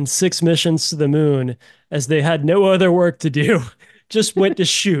photos in 6 missions to the moon as they had no other work to do, just went to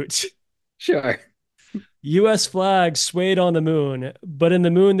shoot. Sure. US flag swayed on the moon, but in the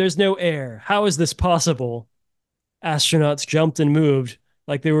moon there's no air. How is this possible? Astronauts jumped and moved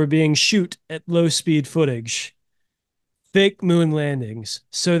like they were being shoot at low speed footage. Fake moon landings,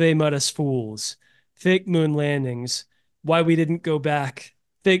 so they mud us fools. Fake moon landings, why we didn't go back.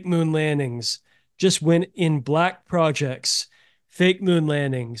 Fake moon landings, just went in black projects. Fake moon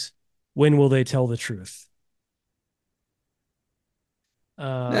landings, when will they tell the truth? What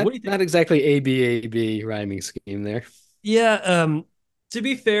Not do you think? not exactly ABAB rhyming scheme there. Yeah, to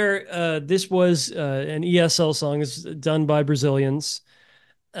be fair, this was an ESL song. It's done by Brazilians.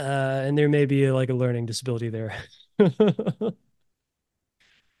 And there may be like a learning disability there.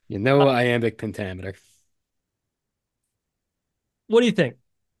 You know, iambic pentameter. What do you think?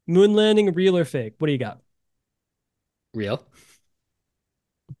 Moon landing, real or fake? What do you got? Real.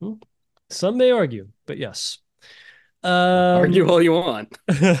 Mhm. Some may argue, but yes. Um, Argue all you want.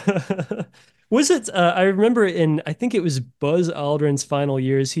 was it? I remember I think it was Buzz Aldrin's final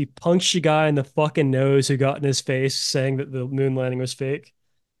years. He punched a guy in the fucking nose who got in his face, saying that the moon landing was fake.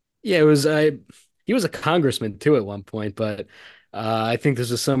 Yeah, it was he was a congressman too at one point, but I think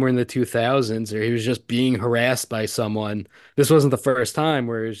this was somewhere in the 2000s, or he was just being harassed by someone. This wasn't the first time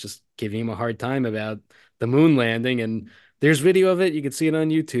where he was just giving him a hard time about the moon landing. And there's video of it. You can see it on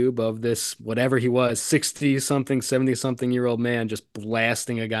YouTube of this, whatever he was, 60 something, 70 something year old man just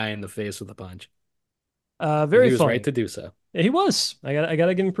blasting a guy in the face with a punch. And Very he was right funny. to do so. Yeah, he was. I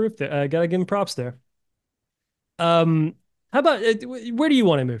gotta give him proof there. I gotta give him props there. Um, how about where do you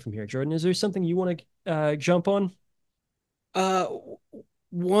want to move from here, Jordan? Is there something you want to jump on? Uh,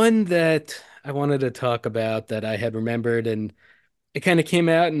 One that I wanted to talk about that I had remembered, and it kind of came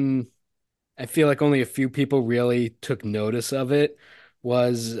out, and I feel like only a few people really took notice of it,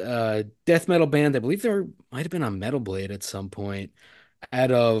 was a death metal band. I believe there might have been on Metal Blade at some point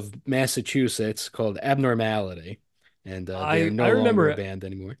out of Massachusetts called Abnormality, and they are I no longer a remember band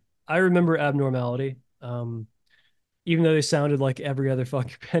anymore. I remember Abnormality. Even though they sounded like every other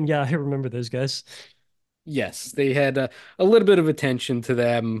fucking band. Yeah, I remember those guys. Yes, they had a little bit of attention to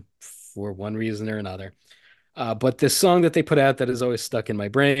them for one reason or another. But this song that they put out that is always stuck in my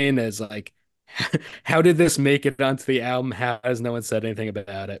brain is like, how did this make it onto the album? How has no one said anything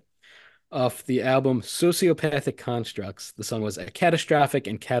about it? Off the album Sociopathic Constructs, the song was a catastrophic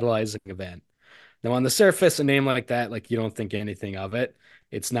and catalyzing event. Now, on the surface, a name like that, like you don't think anything of it.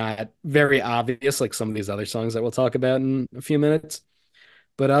 It's not very obvious, like some of these other songs that we'll talk about in a few minutes.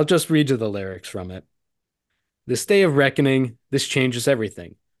 But I'll just read you the lyrics from it. This day of reckoning, this changes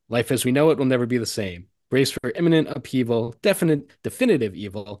everything. Life as we know it will never be the same. Brace for imminent upheaval, definitive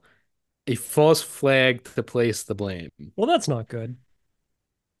evil, a false flag to place the blame. Well, that's not good.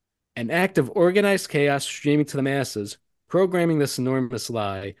 An act of organized chaos streaming to the masses, programming this enormous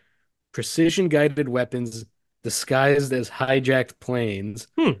lie, precision guided weapons disguised as hijacked planes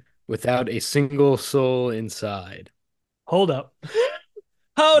Hmm. without a single soul inside. Hold up.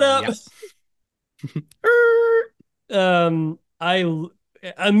 Hold up. Yep. I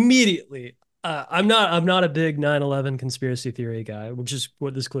immediately. I'm not a big 9/11 conspiracy theory guy, which is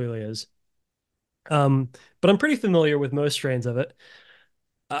what this clearly is. But I'm pretty familiar with most strains of it.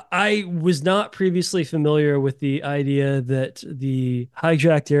 I was not previously familiar with the idea that the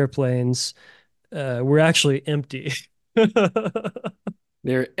hijacked airplanes were actually empty.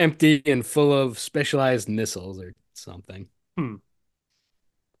 They're empty and full of specialized missiles or something. Hmm.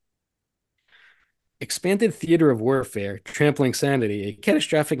 Expanded theater of warfare, trampling sanity, a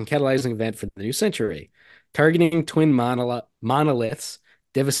catastrophic and catalyzing event for the new century. Targeting twin monoliths,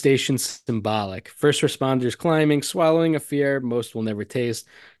 devastation symbolic. First responders climbing, swallowing a fear most will never taste,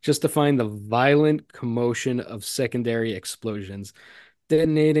 just to find the violent commotion of secondary explosions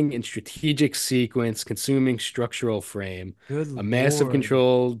detonating in strategic sequence, consuming structural frame. Good A massive Lord.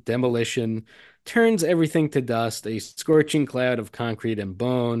 control demolition turns everything to dust, a scorching cloud of concrete and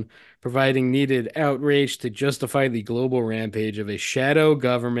bone, providing needed outrage to justify the global rampage of a shadow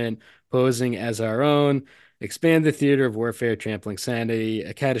government posing as our own. Expand the theater of warfare, trampling sanity,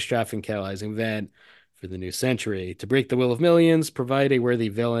 a catastrophic catalyzing event for the new century. To break the will of millions, provide a worthy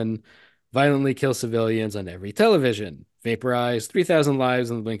villain, violently kill civilians on every television. Vaporize 3,000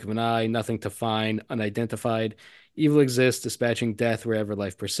 lives in the blink of an eye, nothing to find, unidentified. Evil exists, dispatching death wherever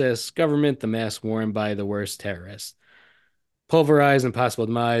life persists. Government, the mask worn by the worst terrorists. Pulverized and possible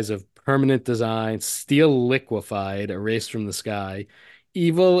demise of permanent design, steel liquefied, erased from the sky.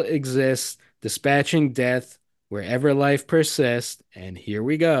 Evil exists, dispatching death wherever life persists. And here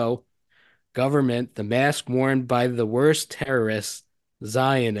we go. Government, the mask worn by the worst terrorists,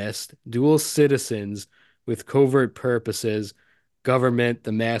 Zionists, dual citizens with covert purposes. Government,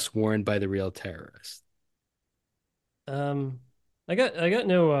 the mask worn by the real terrorists. Um, I got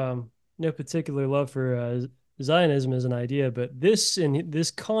no particular love for Zionism as an idea, but this in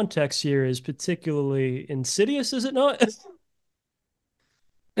this context here is particularly insidious, is it not?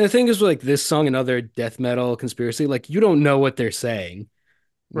 And the thing is, like this song and other death metal conspiracy, like you don't know what they're saying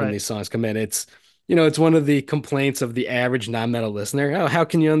when Right. these songs come in. It's one of the complaints of the average non-metal listener. Oh, how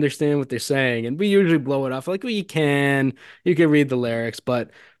can you understand what they're saying? And we usually blow it off like, well, you can read the lyrics,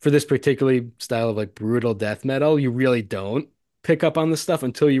 but for this particularly style of like brutal death metal, you really don't pick up on the stuff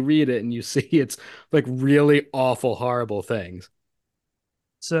until you read it and you see it's like really awful, horrible things.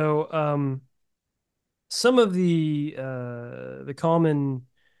 So, some of the common,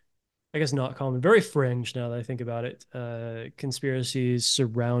 I guess not common, very fringe now that I think about it, conspiracies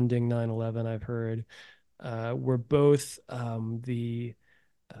surrounding 9/11, I've heard, were both the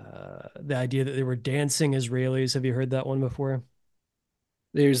idea that they were dancing Israelis. Have you heard that one before?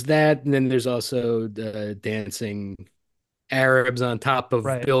 There's that, and then there's also the dancing Arabs on top of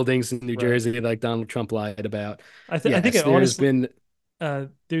Right, buildings in New right. Jersey, like Donald Trump lied about. I think Yes, it there's honestly, been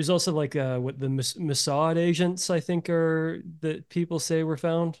there's also like what the Mossad agents, I think, are that people say were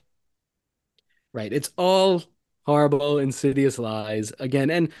found. right. It's all horrible, insidious lies again.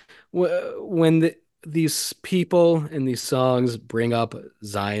 And when these people and these songs bring up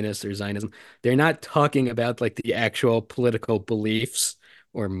Zionists or Zionism, they're not talking about like the actual political beliefs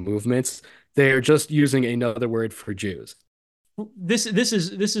or movements. They're just using another word for Jews. This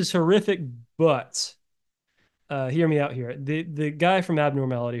is horrific, but hear me out here. The guy from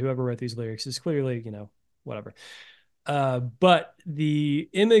Abnormality, whoever wrote these lyrics, is clearly, whatever. But the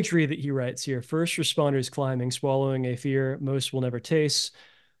imagery that he writes here, first responders climbing, swallowing a fear most will never taste,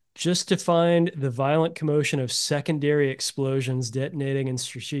 just to find the violent commotion of secondary explosions detonating in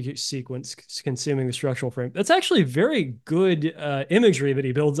strategic sequence, consuming the structural frame. That's actually very good imagery that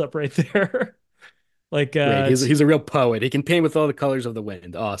he builds up right there. Like Great. He's it's he's a real poet. He can paint with all the colors of the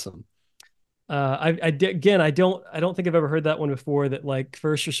wind. Awesome. again, I don't think I've ever heard that one before. That like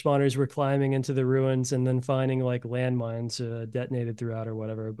first responders were climbing into the ruins and then finding like landmines detonated throughout or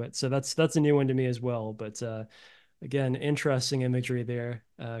whatever. But so that's a new one to me as well. But again, interesting imagery there.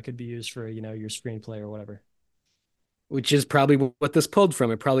 Could be used for your screenplay or whatever. Which is probably what this pulled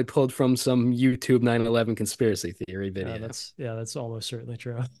from. It probably pulled from some YouTube 9/11 conspiracy theory video. That's almost certainly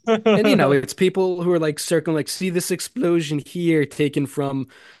true. And it's people who are like circling, like, see this explosion here taken from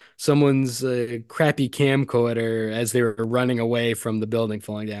someone's crappy camcorder as they were running away from the building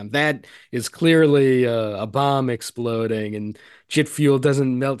falling down. That is clearly a bomb exploding, and jet fuel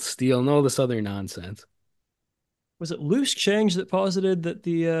doesn't melt steel, and all this other nonsense. Was it Loose Change that posited that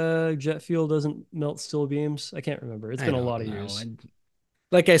the jet fuel doesn't melt steel beams? I can't remember. It's I been a don't lot of know. years.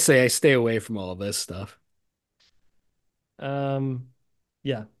 Like I say, I stay away from all this stuff. Um,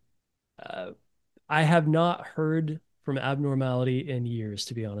 yeah. Uh, I have not heard from Abnormality in years,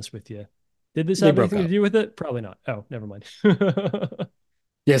 to be honest with you. Did this They have broke anything to up. do with it? Probably not. Oh, never mind.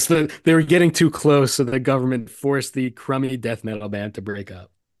 Yes, they were getting too close, so the government forced the crummy death metal band to break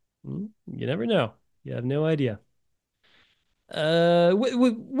up. You never know. You have no idea.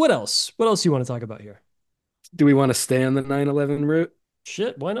 What else? What else do you want to talk about here? Do we want to stay on the 9/11 route?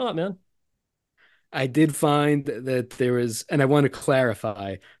 Shit, why not, man? I did find that there was, and I want to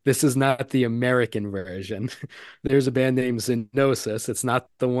clarify, this is not the American version. There's a band named Xenosis. It's not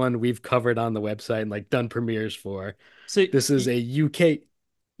the one we've covered on the website and like done premieres for. So This is a UK,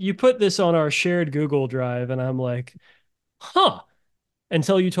 you put this on our shared Google Drive, and I'm like, huh.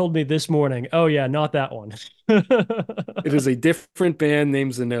 Until you told me this morning, oh yeah, not that one. it is a different band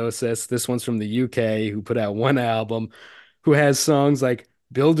named Xenosis. This one's from the UK who put out one album, who has songs like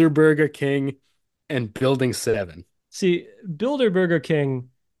Bilderberger King and Building 7. See, Bilderberger King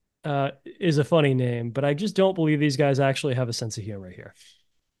is a funny name, but I just don't believe these guys actually have a sense of humor here.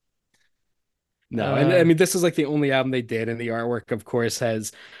 No, and I Uh, mean this is like the only album they did, and the artwork, of course,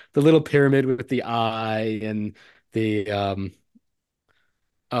 has the little pyramid with the eye and the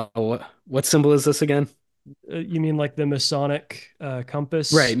what symbol is this again? you mean like the Masonic Right,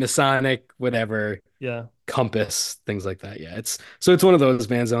 compass? Masonic, whatever, Yeah. compass, things like that. Yeah, it's one of those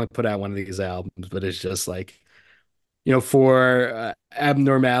bands that only put out one of these albums, but it's just like, for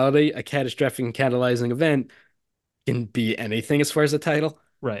abnormality, a catastrophic and catalyzing event can be anything as far as the title.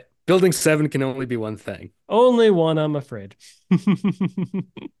 Right. Building 7 can only be one thing. Only one, I'm afraid.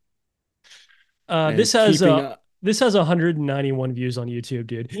 uh, this And has keeping uh up, this has 191 views on YouTube,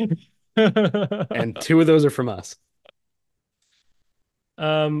 dude. and two of those are from us.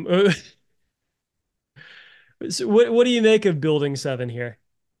 um, so what do you make of Building 7 here?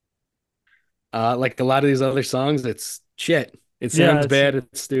 Like a lot of these other songs, it's shit. It Yeah, sounds it's bad.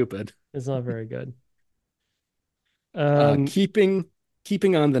 It's stupid. it's not very good. Uh, Um, keeping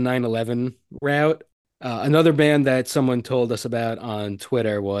keeping on the 9/11 route, another band that someone told us about on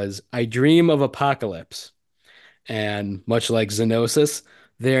Twitter was I Dream of Apocalypse. And much like Xenosis,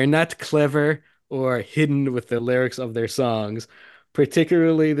 they're not clever or hidden with the lyrics of their songs,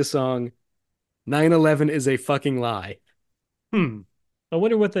 particularly the song 9/11 is a fucking lie. hmm. I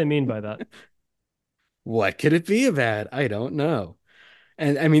wonder what they mean by that. What could it be about? I don't know.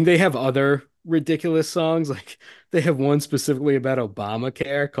 And I mean, they have other ridiculous songs. Like they have one specifically about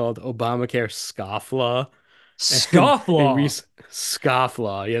Obamacare called Obamacare Scofflaw. and Scofflaw.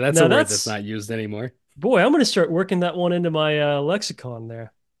 scofflaw. Yeah, that's a Now word that's that's not used anymore. boy, I'm going to start working that one into my lexicon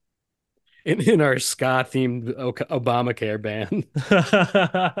there. In our ska themed Obamacare band.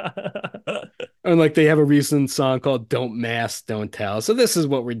 And like they have a recent song called Don't Mask, Don't Tell. So this is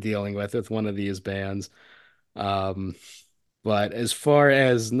what we're dealing with one of these bands. Um, but as far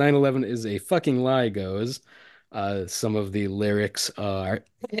as 9/11 is a fucking lie goes, some of the lyrics are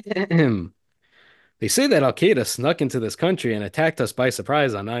they say that Al Qaeda snuck into this country and attacked us by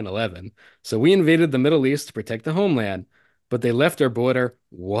surprise on 9/11. So we invaded the Middle East to protect the homeland, but they left our border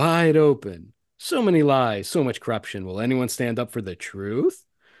wide open. So many lies, so much corruption. Will anyone stand up for the truth?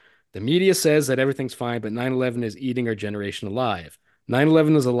 The media says that everything's fine, but 9/11 is eating our generation alive.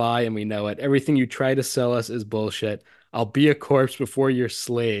 9/11 is a lie, and we know it. Everything you try to sell us is bullshit. I'll be a corpse before your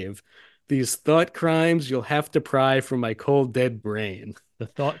slave. These thought crimes you'll have to pry from my cold, dead brain. The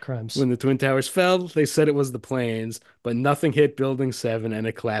thought crimes. When the Twin Towers fell, they said it was the planes, but nothing hit Building 7 and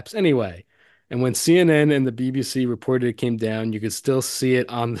it collapsed anyway. And when CNN and the BBC reported it came down, you could still see it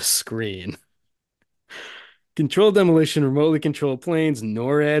on the screen. Controlled demolition, remotely controlled planes,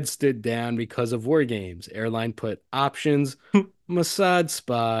 NORAD stood down because of war games. Airline put options, Mossad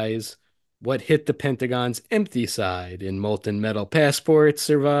spies, what hit the Pentagon's empty side in molten metal passports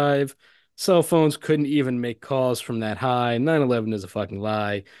survive. Cell phones couldn't even make calls from that high. 9/11 is a fucking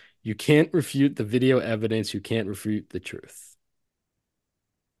lie. You can't refute the video evidence. You can't refute the truth.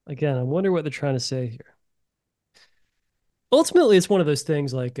 Again, I wonder what they're trying to say here. Ultimately, it's one of those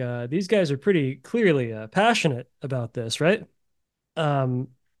things like these guys are pretty clearly passionate about this, right? Um,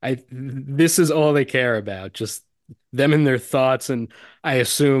 This is all they care about, just them and their thoughts, and I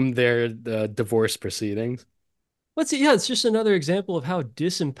assume their divorce proceedings. yeah, it's just another example of how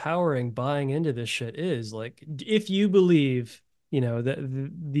disempowering buying into this shit is. Like, if you believe,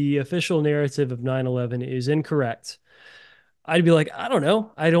 that the official narrative of 9/11 is incorrect, I'd be like, I don't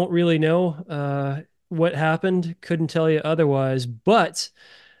know. I don't really know what happened. Couldn't tell you otherwise. But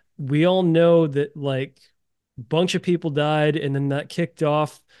we all know that like a bunch of people died, and then that kicked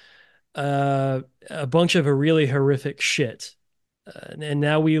off a bunch of a really horrific shit. And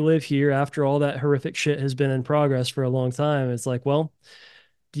now we live here after all that horrific shit has been in progress for a long time. It's like, well,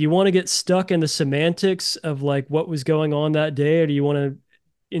 do you want to get stuck in the semantics of like what was going on that day, or do you want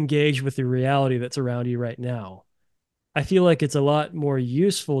to engage with the reality that's around you right now? I feel like it's a lot more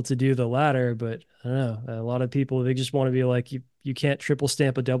useful to do the latter, but I don't know. A lot of people they just want to be like you can't triple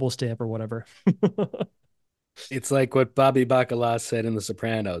stamp a double stamp or whatever. It's like what Bobby Bacala said in The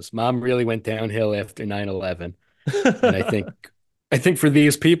Sopranos. Mom really went downhill after 9/11. And I think for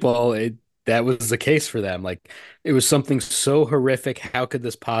these people, that was the case for them. Like it was something so horrific. How could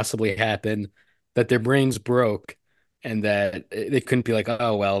this possibly happen? That their brains broke and that they couldn't be like,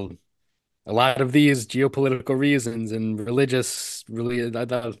 oh, well, a lot of these geopolitical reasons and religious, really,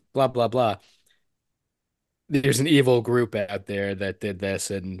 blah, blah, blah. There's an evil group out there that did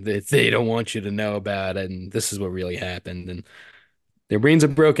this and they don't want you to know about it. And this is what really happened. And their brains are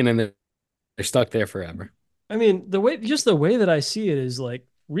broken and they're stuck there forever. I mean, the way that I see it is like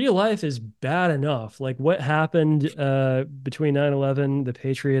real life is bad enough. Like what happened between 9/11, the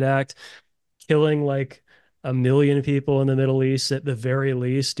Patriot Act, killing like a million people in the Middle East at the very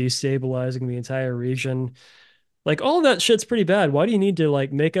least, destabilizing the entire region. Like all that shit's pretty bad. Why do you need to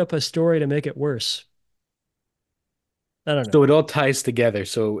like make up a story to make it worse? I don't know. So it all ties together.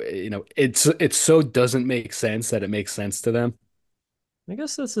 So, it's so doesn't make sense that it makes sense to them. I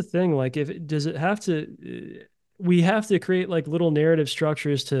guess that's the thing. Like, does it have to? We have to create like little narrative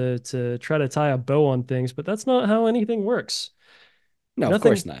structures to try to tie a bow on things, but that's not how anything works. No, of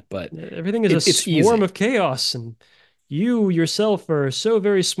course Nothing. not. But Everything is a it's swarm easy. of chaos, and you yourself are so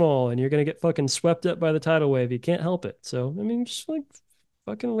very small, and you're gonna get fucking swept up by the tidal wave. You can't help it. So, I mean, just like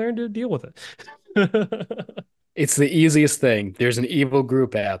fucking learn to deal with it. It's the easiest thing. There's an evil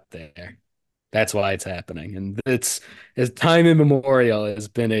group out there. That's why it's happening. And it's as time immemorial has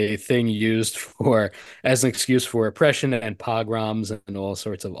been a thing used for as an excuse for oppression and pogroms and all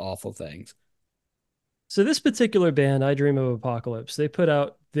sorts of awful things. So this particular band, I Dream of Apocalypse, they put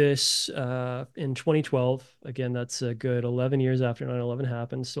out this in 2012. Again, that's a good 11 years after 9/11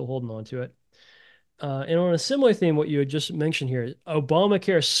 happened, still holding on to it. And on a similar theme, what you had just mentioned here,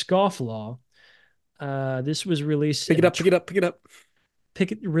 Obamacare scofflaw. This was released Pick it in up, pick it up, pick it up.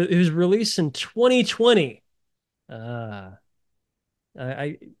 it was released in 2020. Uh,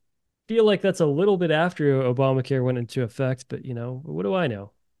 I feel like that's a little bit after Obamacare went into effect, but what do I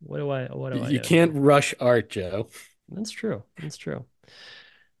know? What do I You know, can't Joe? rush art, Joe. That's true. That's true.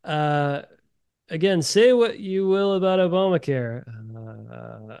 Uh, Again, say what you will about Obamacare.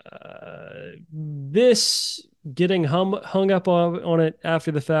 This getting hung up on it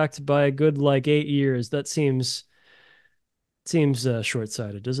after the fact by a good like 8 years, that seems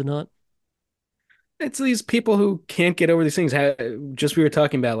short-sighted, does it not? It's these people who can't get over these things. Just we were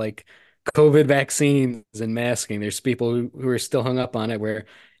talking about like COVID vaccines and masking. There's people who are still hung up on it. Where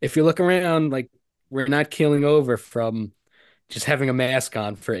if you look around, like we're not keeling over from just having a mask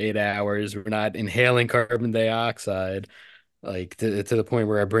on for 8 hours. We're not inhaling carbon dioxide like to the point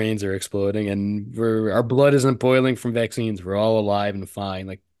where our brains are exploding and our blood isn't boiling from vaccines. We're all alive and fine.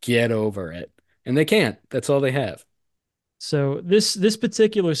 Like get over it. And they can't. That's all they have. So this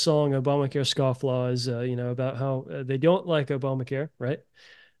particular song, Obamacare Scofflaw, is about how they don't like Obamacare, right?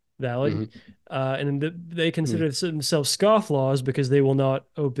 Valid. Hmm. They consider themselves scofflaws because they will not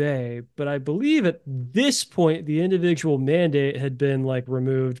obey. But I believe at this point, the individual mandate had been like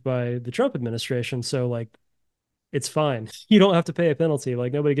removed by the Trump administration. So like, it's fine. You don't have to pay a penalty.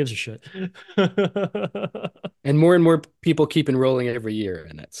 Like nobody gives a shit. And more people keep enrolling every year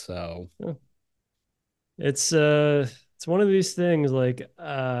in it. So It's one of these things like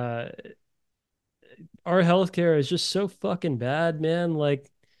our healthcare is just so fucking bad, man. Like,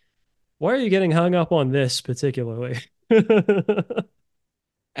 why are you getting hung up on this particularly?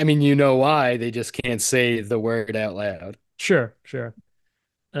 I mean, you know why? They just can't say the word out loud. Sure, sure.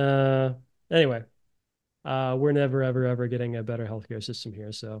 Uh, anyway, we're never, ever, ever getting a better healthcare system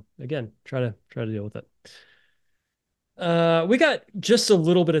here. So again, try to deal with it. We got just a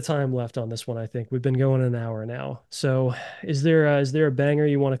little bit of time left on this one, I think. We've been going an hour now. So is there a banger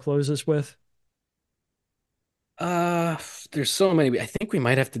you want to close this with? Uh, there's so many. I think we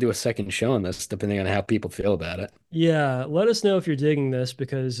might have to do a second show on this, depending on how people feel about it. Yeah, let us know if you're digging this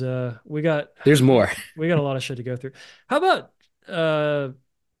because There's more. we got a lot of shit to go through. How about how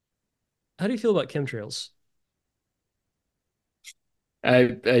do you feel about chemtrails?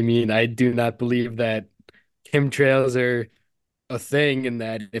 I mean, I do not believe that chemtrails are a thing, and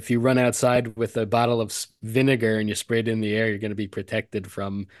that if you run outside with a bottle of vinegar and you spray it in the air, you're going to be protected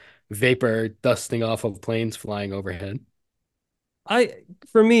from vapor dusting off of planes flying overhead. I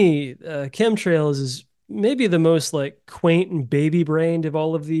For me, chemtrails is maybe the most like quaint and baby brained of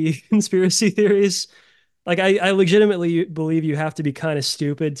all of the conspiracy theories. Like I legitimately believe you have to be kind of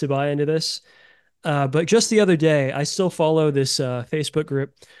stupid to buy into this. But just the other day, I still follow this Facebook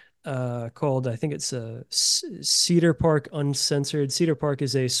group called, I think it's Cedar Park Uncensored. Cedar Park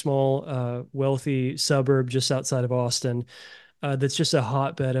is a small, wealthy suburb just outside of Austin. That's just a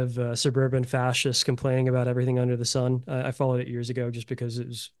hotbed of suburban fascists complaining about everything under the sun. I followed it years ago just because it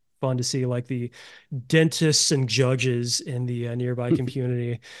was fun to see like the dentists and judges in the nearby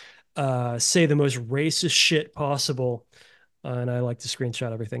community say the most racist shit possible, and I like to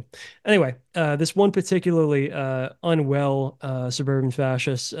screenshot everything. Anyway, this one particularly unwell suburban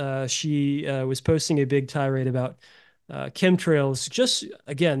fascist, she was posting a big tirade about chemtrails. Just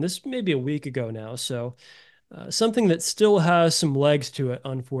again, this may be a week ago now, so something that still has some legs to it,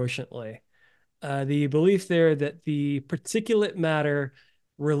 unfortunately. The belief there that the particulate matter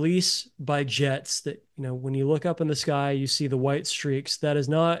release by jets that, when you look up in the sky, you see the white streaks. That is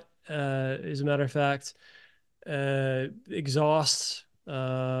not, as a matter of fact, exhaust,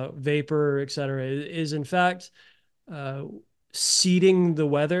 vapor, etc., is in fact uh, seeding the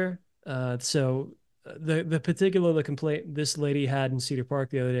weather. The complaint this lady had in Cedar Park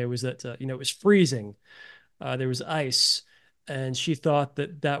the other day was that it was freezing. There was ice, and she thought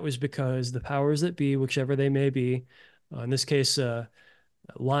that that was because the powers that be, whichever they may be, in this case,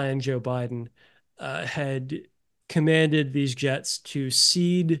 Lion Joe Biden, had commanded these jets to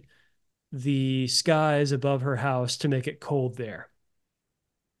seed the skies above her house to make it cold there.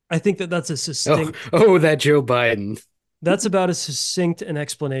 I think that Oh, oh, that Joe Biden. that's about as succinct an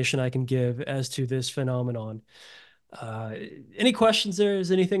explanation I can give as to this phenomenon. Uh, any questions there?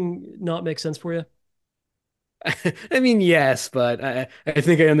 Does anything not make sense for you? I mean, yes, but I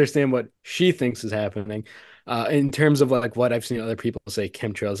think I understand what she thinks is happening. In terms of like what I've seen other people say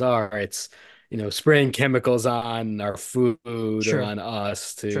chemtrails are, it's, spraying chemicals on our food or Sure, on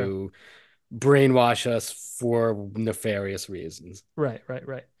us sure. to brainwash us for nefarious reasons. Right, right,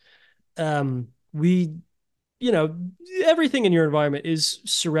 right. We, you know, Everything in your environment is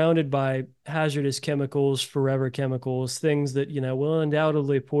surrounded by hazardous chemicals, forever chemicals, things that, will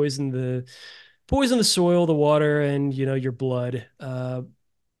undoubtedly poison the soil, the water, and, your blood.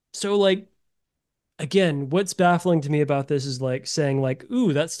 So like again, what's baffling to me about this is like saying like,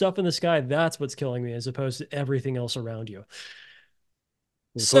 ooh, that stuff in the sky, that's what's killing me, as opposed to everything else around you.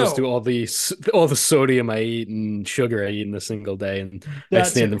 As opposed to So all the sodium I eat and sugar I eat in a single day, and I that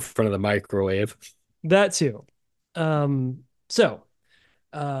stand in too. front of the microwave. That too. So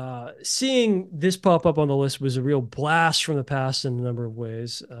Seeing this pop up on the list was a real blast from the past in a number of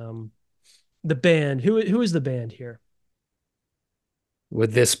ways. The band, who is the band here?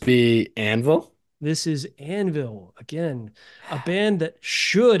 Would this be Anvil? This is Anvil again, a band that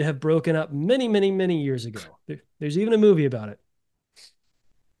should have broken up many, many, many years ago. There's even a movie about it.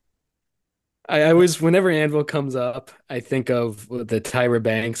 I always, whenever Anvil comes up, I think of the Tyra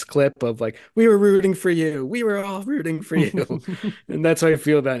Banks clip of like, we were rooting for you. We were all rooting for you. And that's how I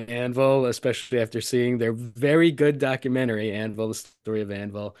feel about Anvil, especially after seeing their very good documentary, Anvil, the story of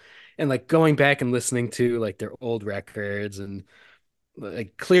Anvil. And like going back and listening to like their old records and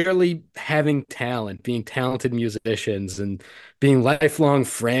like clearly having talent, being talented musicians and being lifelong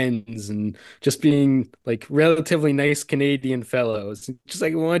friends and just being like relatively nice Canadian fellows. Just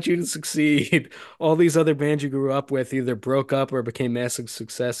like, I want you to succeed. All these other bands you grew up with either broke up or became massive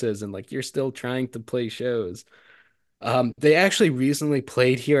successes, and like you're still trying to play shows. They actually recently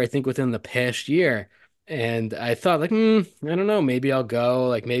played here, I think within the past year. And I thought, like, I don't know, maybe I'll go,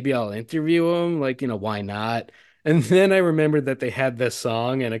 like, maybe I'll interview them, like, why not? And then I remembered that they had this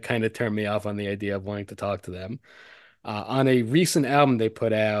song, and it kind of turned me off on the idea of wanting to talk to them. On a recent album they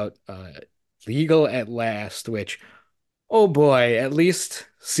put out, Legal at Last, which, oh boy, at least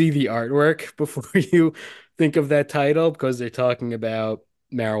see the artwork before you think of that title, because they're talking about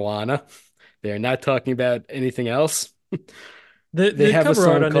marijuana. They're not talking about anything else. The They the have a cover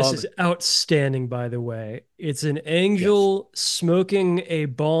art song on this called, is outstanding, by the way. It's an yes, angel smoking a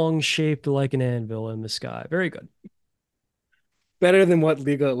bong shaped like an anvil in the sky. Very good. better than what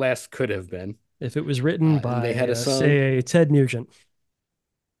Legal at Last could have been. If it was written And they by, had a song, say, a Ted Nugent.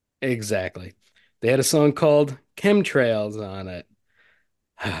 exactly. They had a song called Chemtrails on it.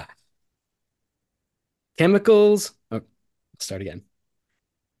 Chemicals, oh, start again.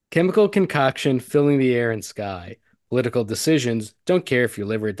 Chemical concoction filling the air and sky. Political decisions don't care if you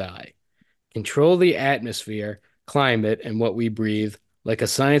live or die. Control the atmosphere, climate, and what we breathe, like a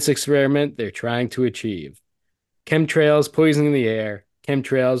science experiment they're trying to achieve. Chemtrails poisoning the air.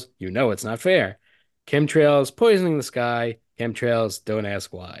 Chemtrails, it's not fair. Chemtrails poisoning the sky. Chemtrails, don't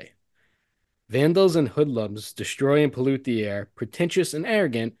ask why. Vandals and hoodlums destroy and pollute the air, pretentious and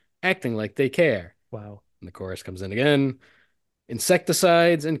arrogant, acting like they care. Wow. And the chorus comes in again.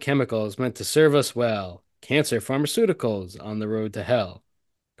 Insecticides and chemicals meant to serve us well. Cancer pharmaceuticals on the road to hell.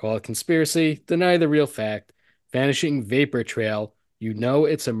 Call it conspiracy, deny the real fact. Vanishing vapor trail,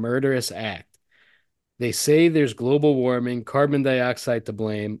 it's a murderous act. They say there's global warming, carbon dioxide to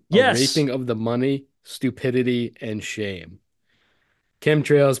blame, a Yes. raping of the money, stupidity, and shame.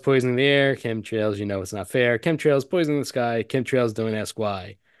 Chemtrails poisoning the air. Chemtrails, it's not fair. Chemtrails poisoning the sky. Chemtrails don't ask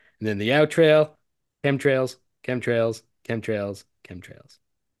why. And then the outrail. Chemtrails, chemtrails, chemtrails, chemtrails.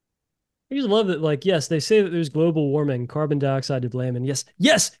 I just love that, like, yes, they say that there's global warming, carbon dioxide to blame. And yes,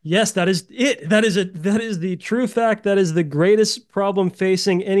 yes, yes, that is it. That is the true fact. That is the greatest problem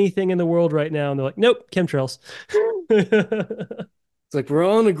facing anything in the world right now. And they're like, nope, chemtrails. It's like we're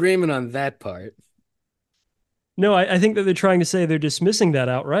all in agreement on that part. No, I think that they're trying to say they're dismissing that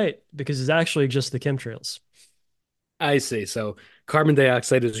outright because it's actually just the chemtrails. I see. So carbon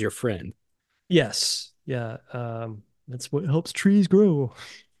dioxide is your friend. Yes. Yeah. That's what helps trees grow.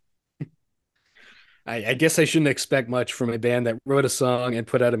 I guess I shouldn't expect much from a band that wrote a song and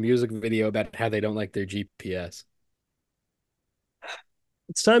put out a music video about how they don't like their GPS.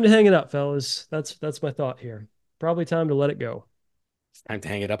 It's time to hang it up, fellas. That's my thought here. Probably time to let it go. It's time to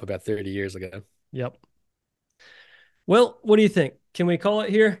hang it up about 30 years ago. Yep. Well, what do you think? Can we call it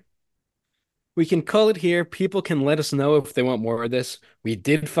here? We can call it here. People can let us know if they want more of this. We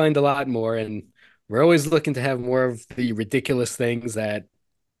did find a lot more, and we're always looking to have more of the ridiculous things that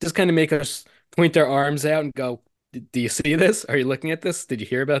just kind of make us point our arms out and go, Do you see this? Are you looking at this? Did you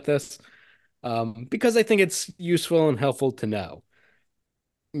hear about this? Because I think it's useful and helpful to know.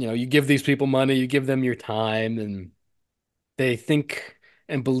 You give these people money, you give them your time, and they think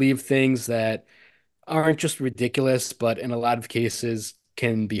and believe things that aren't just ridiculous, but in a lot of cases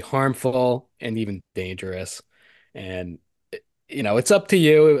can be harmful and even dangerous. And, it's up to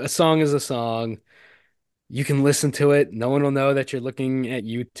you. A song is a song. You can listen to it. No one will know that you're looking at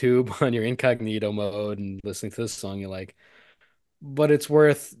YouTube on your incognito mode and listening to this song you like. But it's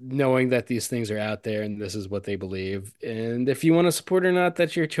worth knowing that these things are out there and this is what they believe. And if you want to support or not,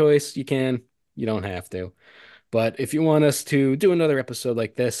 that's your choice. You can. You don't have to. But if you want us to do another episode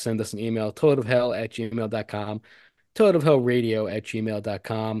like this, send us an email, toadofhell@gmail.com,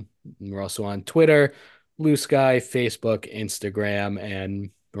 toadofhellradio@gmail.com. And we're also on Twitter, Blue Sky, Facebook, Instagram,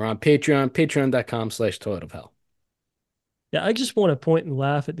 and we're on Patreon, patreon.com/toadofhell. Yeah, I just want to point and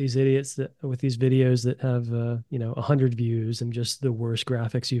laugh at these idiots that with these videos that have 100 views and just the worst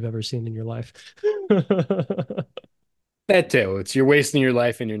graphics you've ever seen in your life. That too. It's you're wasting your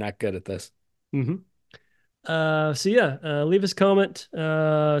life and you're not good at this. hmm So yeah, leave us a comment,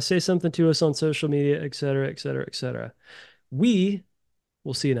 say something to us on social media, et cetera, et cetera, et cetera. We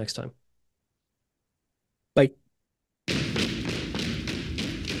will see you next time. Like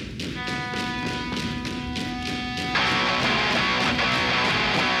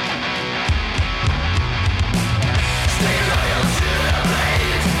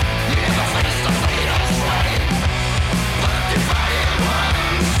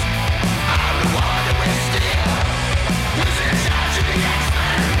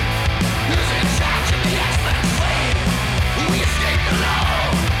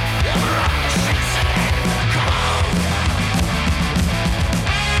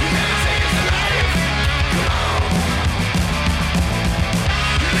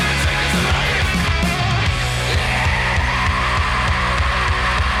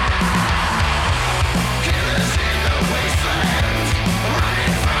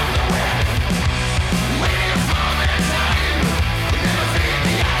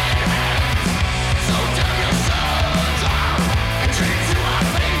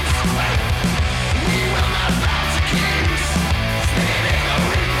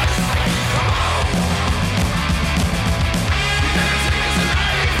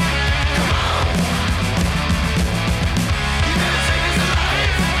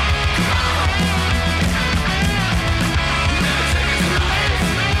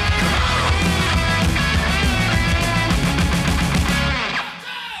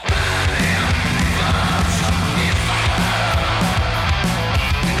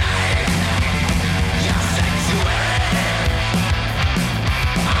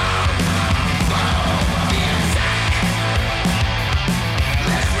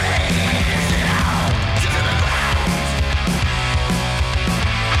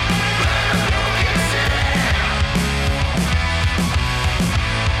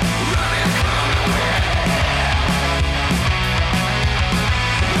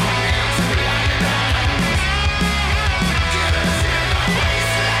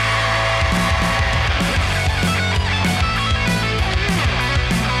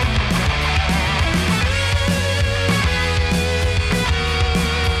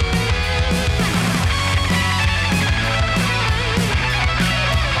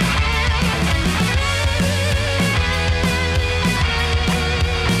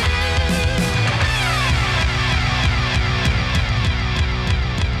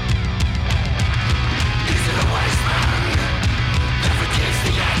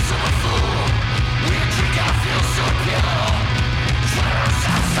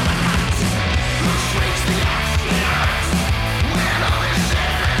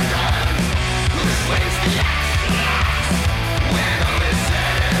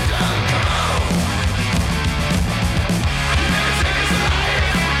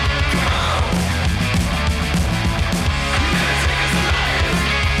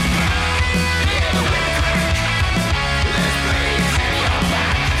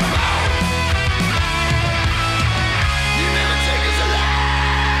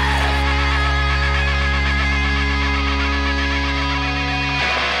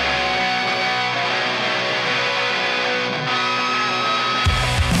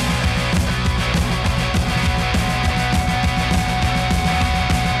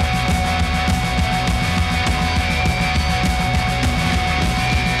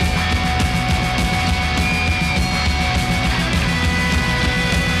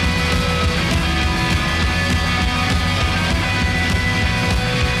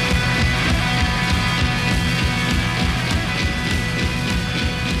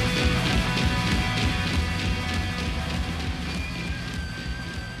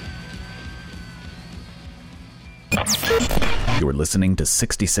You're listening to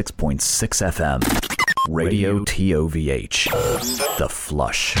 66.6 FM, Radio TOVH, The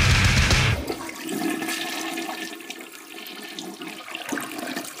Flush.